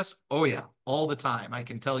Northwest? Oh yeah, all the time. I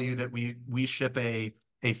can tell you that we ship a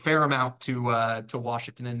fair amount to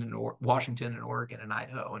Washington and Oregon and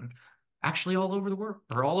Idaho, and actually all over the world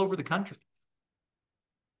or all over the country.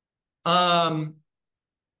 But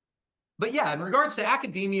yeah, in regards to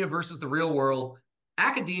academia versus the real world,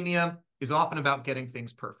 academia is often about getting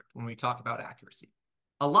things perfect when we talk about accuracy.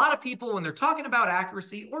 A lot of people, when they're talking about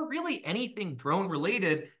accuracy or really anything drone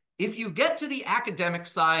related, if you get to the academic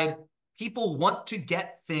side, people want to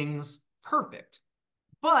get things perfect.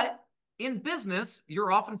 But in business,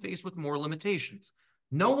 you're often faced with more limitations.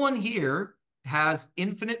 No one here has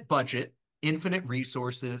infinite budget, infinite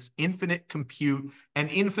resources, infinite compute, and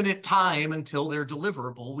infinite time until they're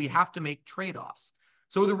deliverable. We have to make trade-offs.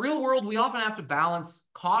 So in the real world, we often have to balance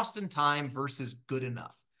cost and time versus good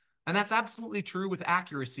enough. And that's absolutely true with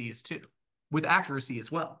accuracy as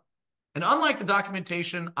well. And unlike the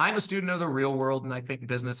documentation, I'm a student of the real world, and I think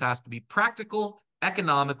business has to be practical,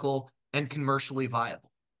 economical, and commercially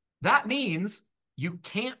viable. That means you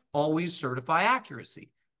can't always certify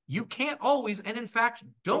accuracy. You can't always, and in fact,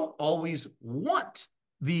 don't always want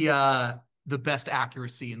the best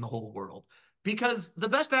accuracy in the whole world, because the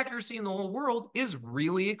best accuracy in the whole world is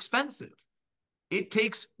really expensive. It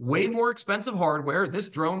takes way more expensive hardware. This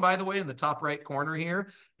drone, by the way, in the top right corner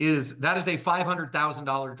here, that is a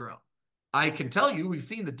 $500,000 drone. I can tell you, we've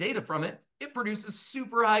seen the data from it. It produces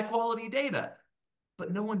super high quality data,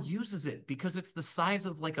 but no one uses it because it's the size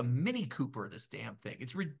of like a Mini Cooper, this damn thing.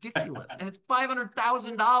 It's ridiculous. And it's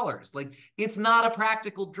 $500,000. Like, it's not a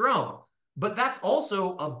practical drone, but that's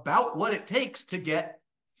also about what it takes to get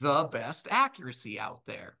the best accuracy out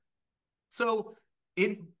there. So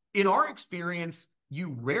in our experience,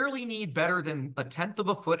 you rarely need better than 1/10 of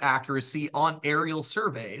a foot accuracy on aerial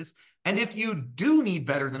surveys. And if you do need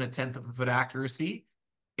better than 1/10 of a foot accuracy,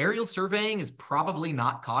 aerial surveying is probably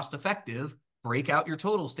not cost effective. Break out your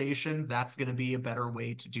total station. That's going to be a better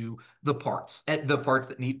way to do the parts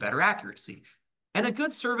that need better accuracy. And a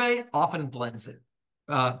good survey often blends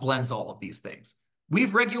all of these things.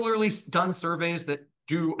 We've regularly done surveys that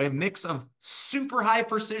do a mix of super high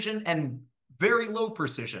precision and very low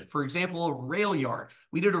precision. For example, a rail yard.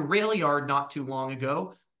 We did a rail yard not too long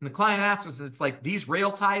ago, and the client asked us, it's like, these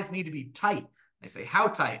rail ties need to be tight. I say, how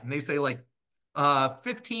tight? And they say like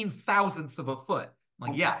 15 thousandths of a foot. I'm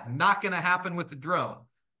like, yeah, not going to happen with the drone.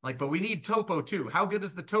 Like, but we need topo too. How good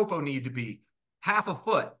does the topo need to be? 1/2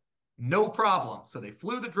 foot. No problem. So they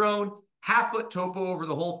flew the drone, 1/2 foot topo over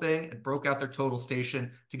the whole thing, and broke out their total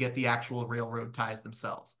station to get the actual railroad ties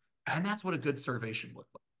themselves. And that's what a good survey should look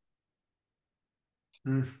like.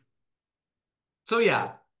 So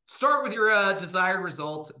yeah, start with your desired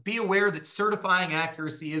result. Be aware that certifying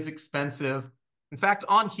accuracy is expensive. In fact,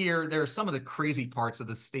 on here, there are some of the crazy parts of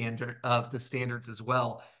the standards as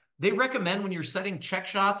well. They recommend when you're setting check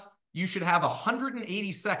shots, you should have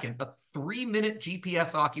 180-second, a 3-minute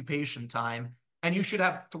GPS occupation time, and you should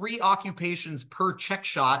have 3 occupations per check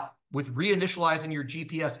shot with reinitializing your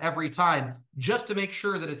GPS every time just to make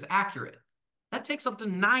sure that it's accurate. That takes up to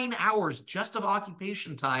 9 hours just of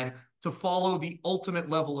occupation time to follow the ultimate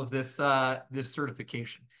level of this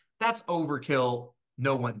certification. That's overkill.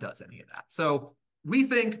 No one does any of that. So we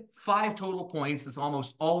think 5 total points is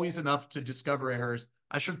almost always enough to discover errors.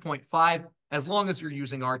 I should point 5 as long as you're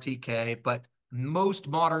using RTK, but most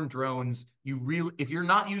modern drones, if you're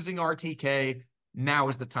not using RTK, now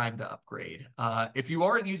is the time to upgrade. If you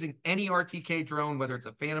are using any RTK drone, whether it's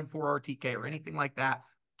a Phantom 4 RTK or anything like that,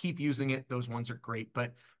 keep using it. Those ones are great.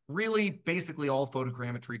 But really, basically all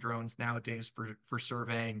photogrammetry drones nowadays for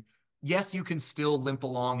surveying. Yes, you can still limp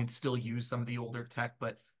along and still use some of the older tech,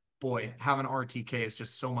 but boy, having RTK is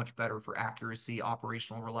just so much better for accuracy,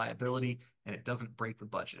 operational reliability, and it doesn't break the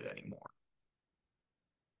budget anymore.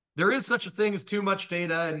 There is such a thing as too much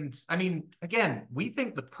data. And I mean, again, we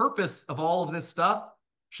think the purpose of all of this stuff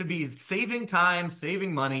should be saving time,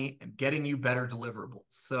 saving money, and getting you better deliverables.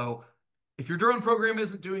 So if your drone program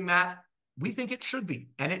isn't doing that, we think it should be,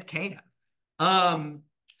 and it can.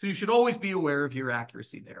 So you should always be aware of your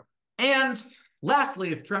accuracy there. And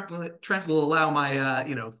lastly, if Trent will allow my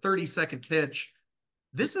 30-second pitch,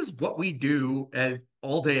 this is what we do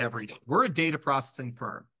all day, every day. We're a data processing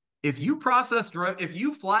firm. If you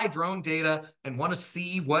fly drone data and want to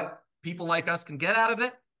see what people like us can get out of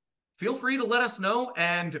it, feel free to let us know,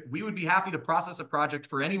 and we would be happy to process a project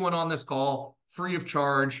for anyone on this call free of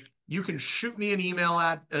charge. You can shoot me an email.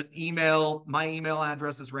 My email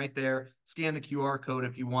address is right there. Scan the QR code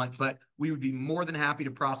if you want, but we would be more than happy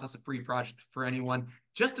to process a free project for anyone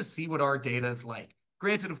just to see what our data is like.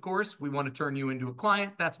 Granted, of course, we want to turn you into a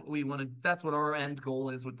client. That's what our end goal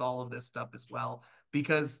is with all of this stuff as well,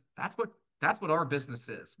 because that's what our business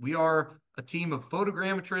is. We are a team of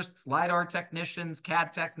photogrammetrists, LiDAR technicians,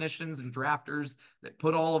 CAD technicians, and drafters that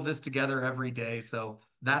put all of this together every day. So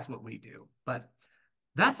that's what we do. But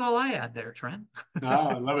that's all I had there, Trent. Oh,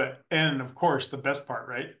 I love it. And of course, the best part,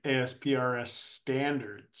 right? ASPRS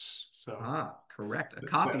standards. So correct. A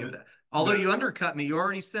copy of the, that. Although you undercut me, you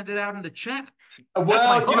already sent it out in the chat. That's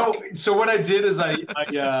my hook. so what I did is I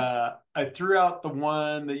threw out the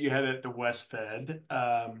one that you had at the West Fed.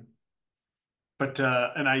 But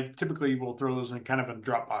and I typically will throw those in kind of a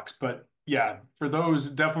Dropbox. But yeah, for those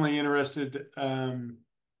definitely interested, one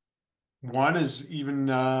is even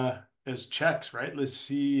as checks, right? Let's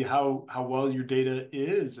see how well your data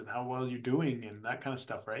is and how well you're doing and that kind of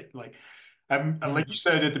stuff, right? Like like you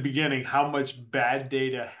said at the beginning, how much bad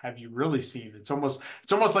data have you really seen? It's almost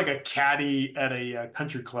like a caddy at a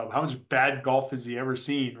country club. How much bad golf has he ever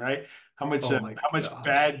seen, right? Oh my How much gosh.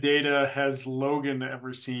 bad data has Logan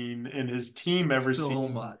ever seen and his team ever So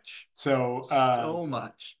seen? much. So So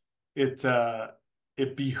much.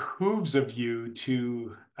 it behooves of you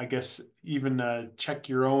to, I guess, even check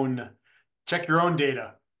your own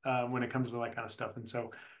data when it comes to that kind of stuff. And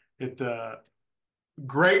so it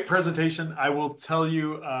great presentation. I will tell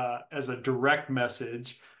you as a direct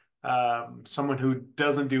message, someone who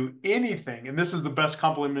doesn't do anything, and this is the best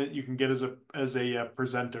compliment you can get as a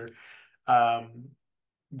presenter. Um,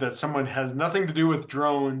 that someone has nothing to do with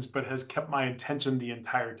drones, but has kept my attention the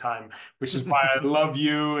entire time, which is why I love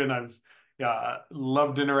you and I've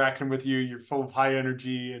loved interacting with you. You're full of high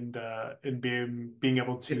energy and being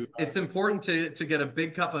able to It's important to get a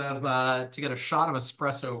big cup of to get a shot of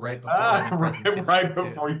espresso right before any right presentation too.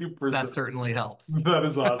 before you That present. certainly helps. That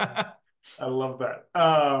is awesome. I love that.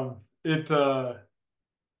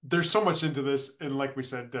 There's so much into this, and like we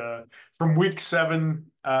said, from week 7,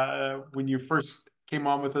 when you first came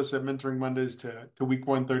on with us at Mentoring Mondays to week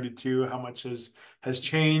 132, how much has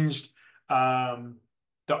changed.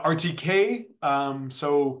 The RTK,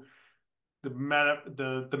 so the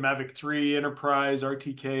Mavic 3 Enterprise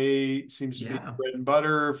RTK seems to be Yeah. bread and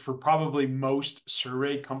butter for probably most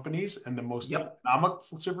survey companies and the most Yep. economic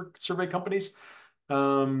survey companies.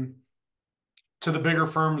 To the bigger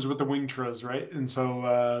firms with the Wingtras, right? And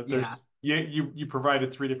so Yeah. you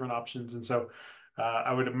provided 3 different options, and so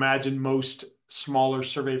I would imagine most smaller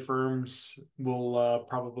survey firms will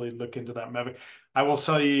probably look into that Mavic. I will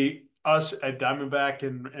tell you, us at Diamondback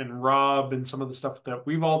and Rob and some of the stuff that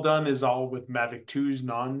we've all done is all with Mavic 2s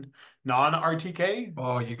non RTK.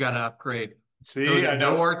 Oh, you got to upgrade. See, I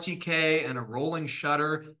No know. RTK and a rolling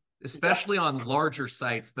shutter, Yeah, especially on larger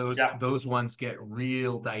sites. yeah. Those ones get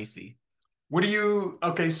real dicey. What do you?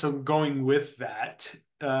 Okay, so going with that,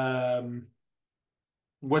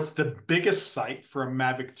 what's the biggest site for a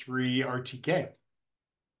Mavic 3 RTK?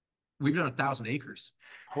 We've done 1,000 acres.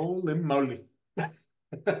 Holy moly.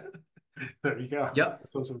 There you go. Yep.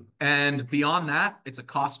 That's awesome. And beyond that, it's a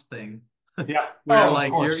cost thing. Yeah. Where Oh, of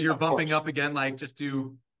like course. you're Of bumping course. up again, like just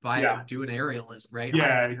do Yeah. an aerialist, right? Hire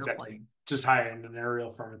Yeah, an exactly. airplane. Just hiring an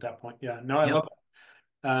aerial firm at that point. Yeah. No, I love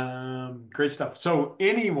Yep. that. Great stuff. So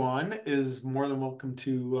anyone is more than welcome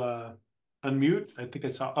to unmute. I think I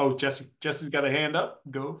saw. Oh, Jesse's got a hand up.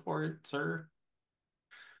 Go for it, sir.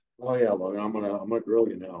 Oh yeah, Logan, I'm gonna grill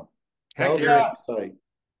you now. Heck Thousand yeah. acre site.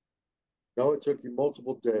 No, it took you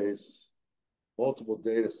multiple days, multiple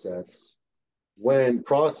data sets. When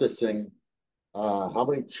processing, how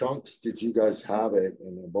many chunks did you guys have it,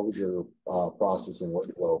 and what was your processing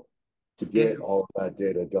workflow to get And all of that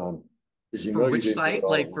data done? Because you for know you which didn't do it site?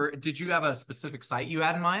 all at Like once. did you have a specific site you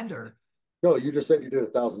had in mind or? No, you just said you did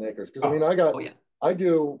 1,000 acres. Because I mean, Oh, Oh yeah. I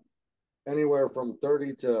do anywhere from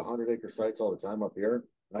 30 to 100 acre sites all the time up here.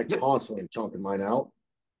 And I Yep. constantly chunking mine out.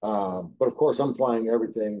 But of course, I'm flying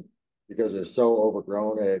everything because it's so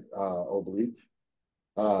overgrown at oblique,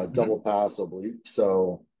 Mhm. double pass oblique.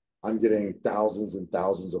 So I'm getting thousands and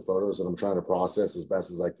thousands of photos that I'm trying to process as best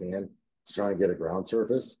as I can to try and get a ground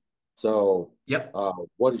surface. So, Yep.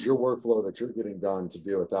 what is your workflow that you're getting done to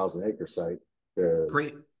do 1,000 acre site? Because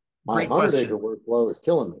Great. my Great 100 acre question. workflow is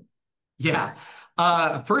killing me. Yeah.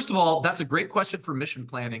 First of all, that's a great question for mission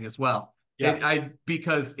planning as well. yeah.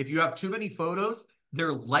 Because if you have too many photos,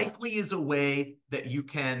 there likely is a way that you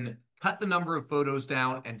can cut the number of photos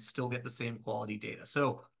down and still get the same quality data.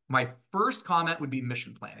 So my first comment would be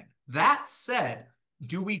mission planning. That said,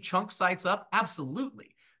 do we chunk sites up?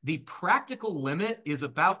 Absolutely. The practical limit is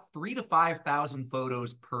about 3,000 to 5,000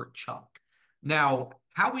 photos per chunk. Now,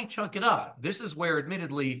 how we chunk it up, this is where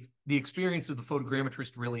admittedly the experience of the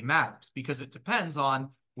photogrammetrist really matters because it depends on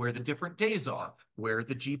where the different days are, where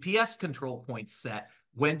the GPS control points set,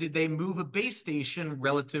 when did they move a base station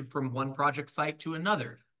relative from one project site to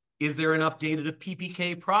another? Is there enough data to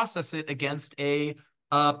PPK process it against a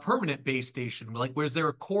permanent base station? Like, where's there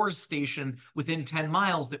a CORS station within 10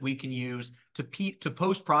 miles that we can use to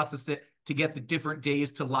post process it to get the different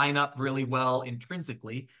days to line up really well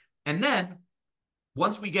intrinsically? And then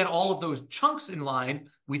once we get all of those chunks in line,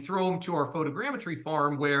 we throw them to our photogrammetry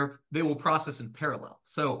farm where they will process in parallel.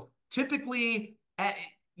 So typically,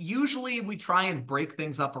 usually we try and break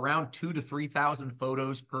things up around 2,000 to 3,000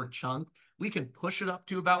 photos per chunk. We can push it up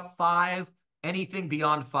to about 5. Anything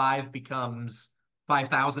beyond 5 becomes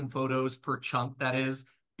 5,000 photos per chunk, that is,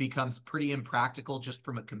 becomes pretty impractical just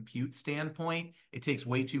from a compute standpoint. It takes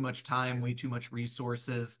way too much time, way too much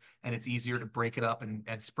resources, and it's easier to break it up and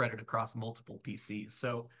spread it across multiple PCs.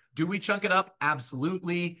 So do we chunk it up?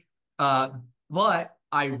 Absolutely. But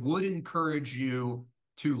I would encourage you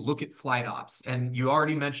to look at flight ops. And you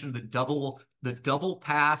already mentioned the double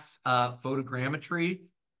pass photogrammetry.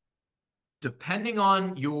 Depending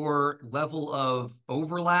on your level of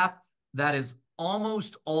overlap, that is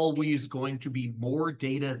almost always going to be more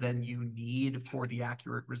data than you need for the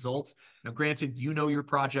accurate results. Now, granted, you know your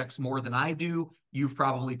projects more than I do. You've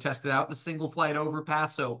probably tested out the single flight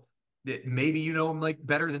overpass, so maybe you know them like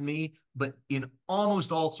better than me. But in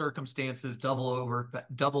almost all circumstances, what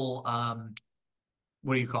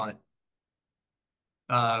do you call it?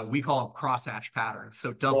 We call them crosshatch patterns.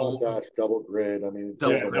 So Crosshatch, double grid. I mean, it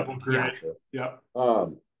depends double Yeah. on what grid. Double you're Yeah. doing. grid. Sure. Yeah.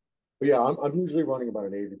 But yeah, I'm usually running about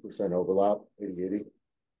an 80% overlap, 80-80,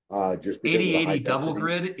 just because of the high 80/80 double density.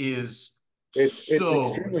 grid is It's so,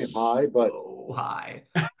 extremely high, but so high.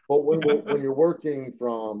 when you're working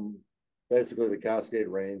from basically the Cascade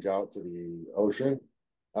Range out to the ocean,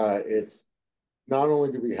 it's not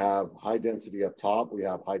only do we have high density up top, we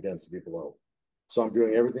have high density below. So I'm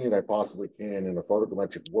doing everything that I possibly can in a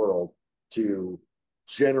photogrammetric world to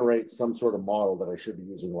generate some sort of model that I should be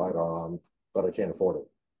using LiDAR on, but I can't afford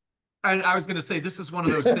And I was going to say, this is one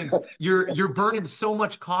of those things. it. You're burning so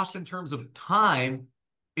much cost in terms of time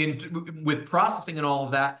with processing and all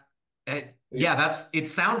of that. Yeah, it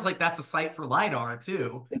sounds like that's a site for LiDAR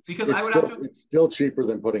too, because I would have to. It's still cheaper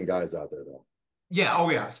than putting guys out there though. Yeah, oh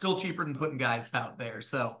yeah, still cheaper than putting guys out there.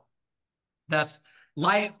 So that's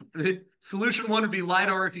light. Solution one would be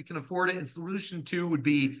LiDAR if you can afford it, and solution two would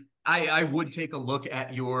be I would take a look at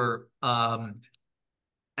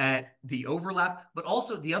the overlap. But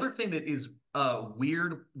also the other thing that is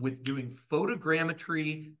weird with doing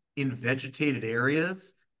photogrammetry in vegetated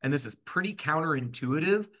areas, and this is pretty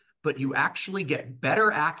counterintuitive, but you actually get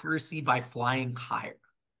better accuracy by flying higher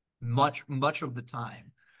much of the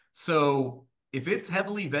time. So if it's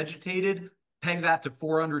heavily vegetated, peg that to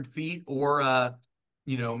 400 feet, or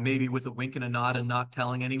maybe with a wink and a nod and not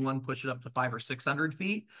telling anyone, push it up to 500 or 600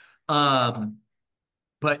 feet.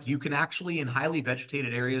 but you can actually, in highly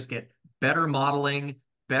vegetated areas, get better modeling,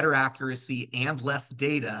 better accuracy, and less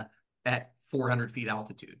data at 400 feet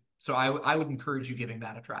altitude. So I would encourage you giving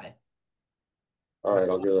that a try. All right,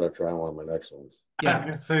 I'll give that a try on one of my next ones. I'm Yeah.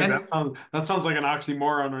 gonna say And that sounds like an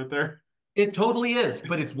oxymoron right there. it totally is,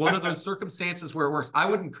 but it's one of those circumstances where it works. I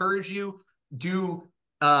would encourage you do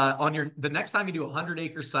on the next time you do a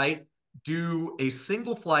 100-acre site, do a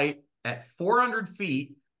single flight at 400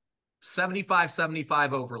 feet,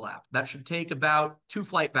 75-75 overlap. That should take about 2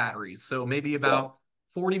 flight batteries, so maybe Yeah, about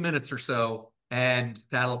 40 minutes or so, and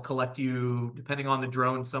that'll collect you, depending on the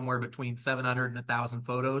drone, somewhere between 700 and 1,000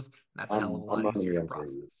 photos. That's a hell of a I'm lot running easier the to M3.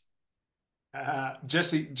 process.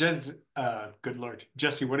 Good Lord,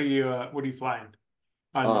 Jesse, what are you flying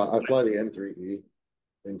on your I fly flights? the M3E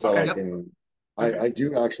until Okay, I Yep. can. okay, I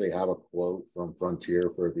do actually have a quote from Frontier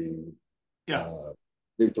for the yeah, uh,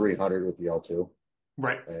 new 300 with the L2,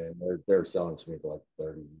 right, and they're selling to me for like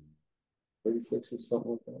 36 or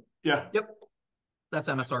something like that. yeah, Yep. That's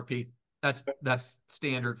MSRP. That's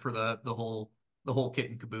standard for the whole kit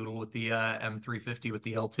and caboodle with the M350 with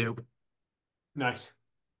the L2. nice,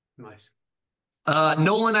 nice,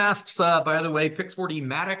 Nolan asks, by the way, Pix4D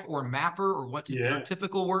Matic or Mapper, or what's in your yeah,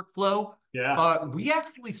 typical workflow? yeah. We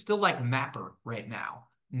actually still like Mapper right now.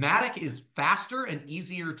 Matic is faster and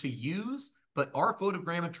easier to use, but our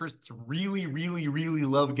photogrammetrists really, really, really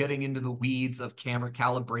love getting into the weeds of camera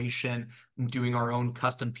calibration and doing our own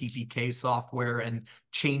custom PPK software and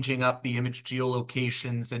changing up the image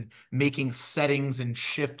geolocations and making settings and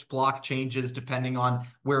shift block changes depending on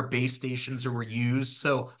where base stations are used.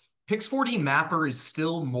 So Pix4D Mapper is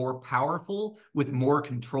still more powerful with more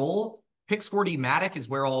control. Pix4D Matic is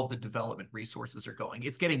where all of the development resources are going.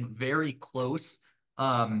 It's getting very close.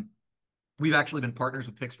 Um, we've actually been partners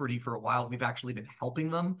with Pix4D for a while. We've actually been helping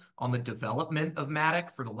them on the development of Matic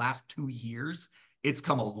for the last 2 years. It's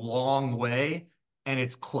come a long way and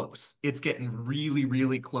it's close. It's getting really,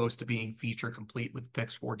 really close to being feature complete with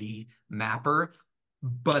Pix4D Mapper,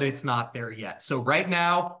 but it's not there yet. So right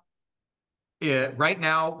now,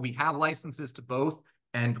 we have licenses to both,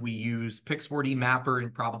 and we use Pix4D Mapper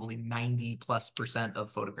in probably 90+%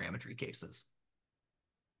 of photogrammetry cases.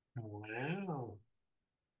 Wow.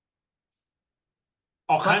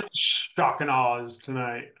 All kinds But of shock and awes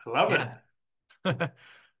tonight. I love it. yeah,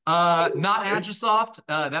 not Great. Agisoft.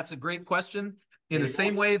 That's a great question. In There the you go.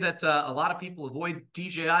 same way that a lot of people avoid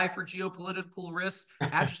DJI for geopolitical risk,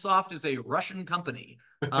 Agisoft is a Russian company,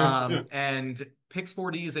 and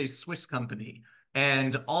Pix4D is a Swiss company.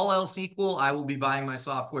 And all else equal, I will be buying my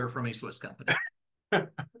software from a Swiss company.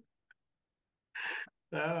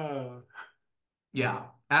 Oh, Yeah,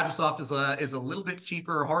 Agisoft is a little bit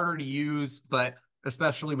cheaper, harder to use, but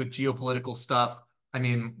especially with geopolitical stuff. I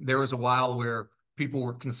mean, there was a while where people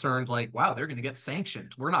were concerned, like, wow, they're going to get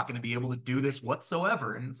sanctioned. We're not going to be able to do this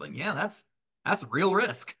whatsoever. And it's like, yeah, that's a real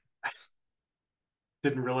risk.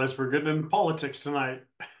 didn't realize we're getting into politics tonight.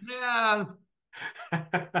 Yeah.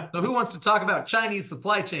 So who wants to talk about Chinese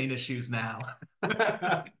supply chain issues now?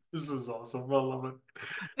 This is awesome. I love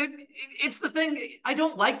it. It's the thing. I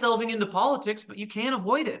don't like delving into politics, but you can't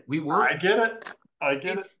avoid it. We I work. get it. I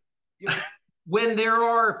get it. It's when there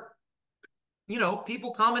are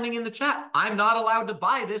people commenting in the chat, I'm not allowed to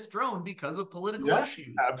buy this drone because of political Yeah,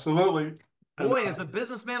 issues. absolutely. And Boy, as a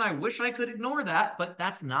businessman, I wish I could ignore that, but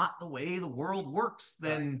that's not the way the world works.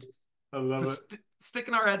 Then I love it.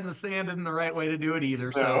 sticking our head in the sand isn't the right way to do it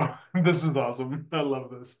either. No, So, this is awesome. I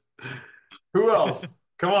love this. Who else?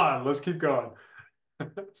 Come on, let's keep going.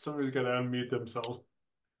 Somebody's got to unmute themselves.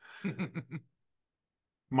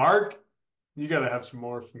 Mark, you got to have some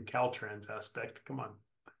more from Caltrans aspect. Come on.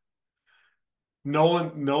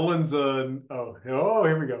 Nolan's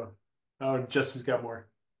here we go. Oh, Jesse's got more.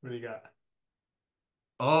 What do you got?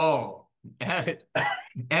 oh,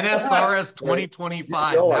 NSRS Right. You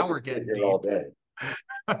 2025. know I Now we're could sit getting here all deep. day.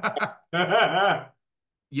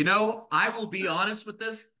 I will be honest with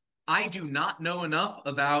this. I do not know enough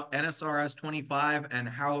about NSRS 25 and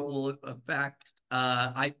how it will affect.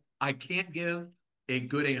 I can't give a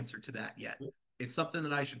good answer to that yet. It's something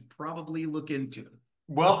that I should probably look into.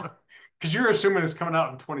 Well, because you're assuming it's coming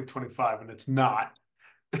out in 2025 and it's not.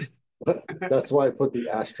 That's why I put the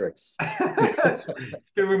asterisks.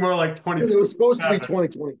 It's gonna be more like It was supposed to be 2027.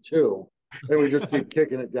 2022, and we just keep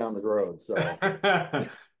kicking it down the road. So,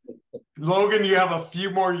 Logan, you have a few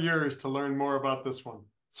more years to learn more about this one.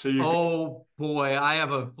 So you Oh boy, I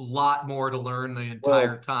have a lot more to learn the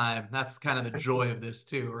entire well, time. That's kind of the joy of this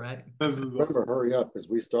too, right? this is remember, hurry up because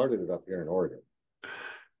we started it up here in Oregon.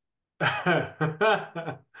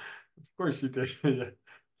 of course you did. Yeah.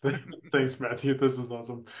 Thanks, Matthew. This is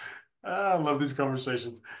awesome. I love these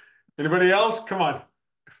conversations. Anybody else? Come on.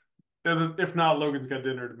 If not, Logan's got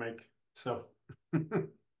dinner to make. So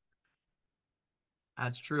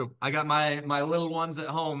That's true. I got my little ones at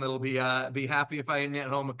home that'll be happy if I can get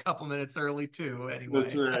home a couple minutes early too.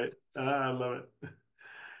 that's Anyway. right. I love it.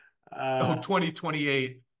 Oh, Uh,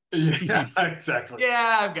 2028. yeah, Jeez. exactly.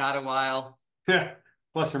 Yeah, I've got a while. Yeah,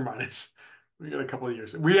 plus or minus. We got a couple of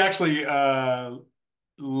years. We actually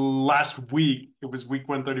last week, it was week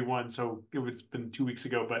 131, so it was been 2 weeks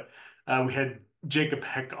ago, but we had Jacob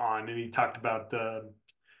Heck on and he talked about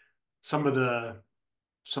some of the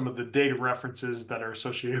some of the data references that are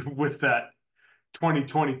associated with that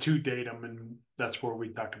 2022 datum, and that's where we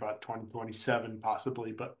talked about 2027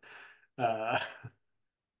 possibly, but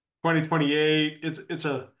 2028, it's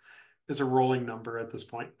a rolling number at this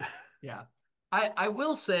point. Yeah. I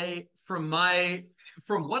will say from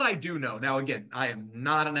what I do know, now again, I am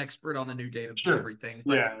not an expert on the new datum for Sure. everything,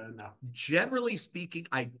 but Yeah, no. generally speaking,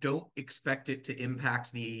 I don't expect it to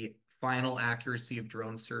impact the final accuracy of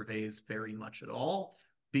drone surveys very much at all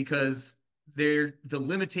because the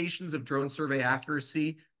limitations of drone survey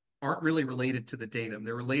accuracy aren't really related to the datum.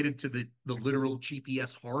 They're related to the literal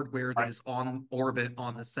GPS hardware that Right. is on orbit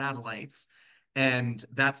on the satellites. And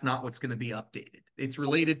that's not what's going to be updated. It's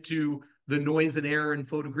related to the noise and error in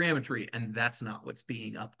photogrammetry, and that's not what's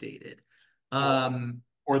being updated. Or Um,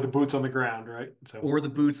 or the boots on the ground, right? So or the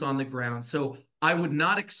boots on the ground. So I would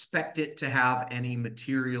not expect it to have any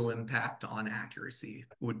material impact on accuracy,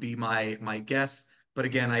 would be my guess. But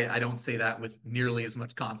again, I don't say that with nearly as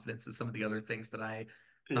much confidence as some of the other things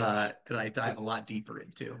yeah, that I dive a lot deeper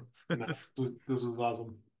into. no, this was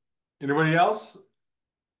awesome. Anybody else?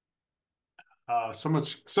 So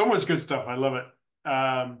much good stuff. I love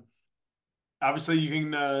it. Obviously, you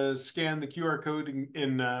can scan the QR code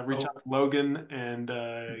and reach out Oh, to Logan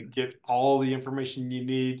and get all the information you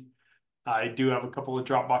need. I do have a couple of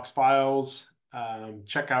Dropbox files.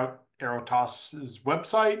 Check out Aerotas's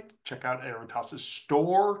website. Check out Aerotas's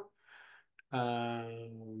store.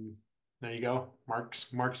 Um, there you go.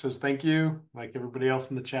 Mark says thank you, like everybody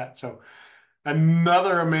else in the chat. So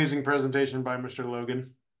another amazing presentation by Mr.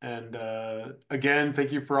 Logan. And again,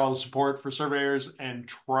 thank you for all the support for surveyors and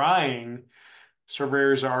trying.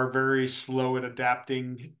 Surveyors are very slow at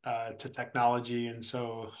adapting to technology, and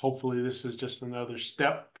so hopefully this is just another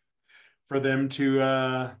step for them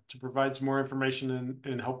to provide some more information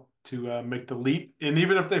and help to make the leap. And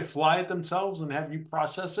even if they fly it themselves and have you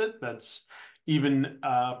process it, that's even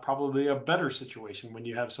probably a better situation when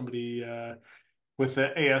you have somebody with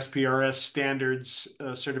the ASPRS standards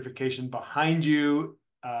certification behind you.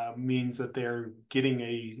 Means that they're getting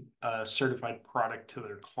a certified product to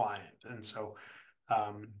their client. And so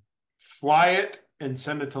um, fly it and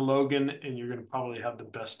send it to Logan, and you're going to probably have the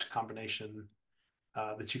best combination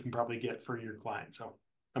that you can probably get for your client. So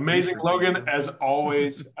we amazing, sure think Logan, so. as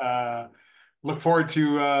always. Look forward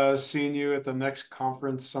to seeing you at the next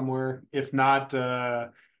conference somewhere. If not,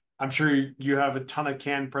 I'm sure you have a ton of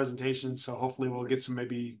canned presentations, so hopefully we'll get some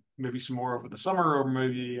maybe some more over the summer or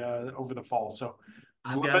maybe over the fall. So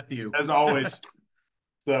I've love got it a few. as always.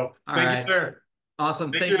 So All thank you, right. sir.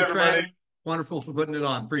 Awesome. Thank Thank you, you, everybody. Trent. Wonderful for putting it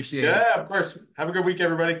on. Appreciate it. Yeah, of course. Have a good week,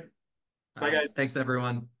 everybody. All Bye, right. guys. Thanks,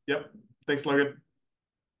 everyone. Yep. Thanks, Logan.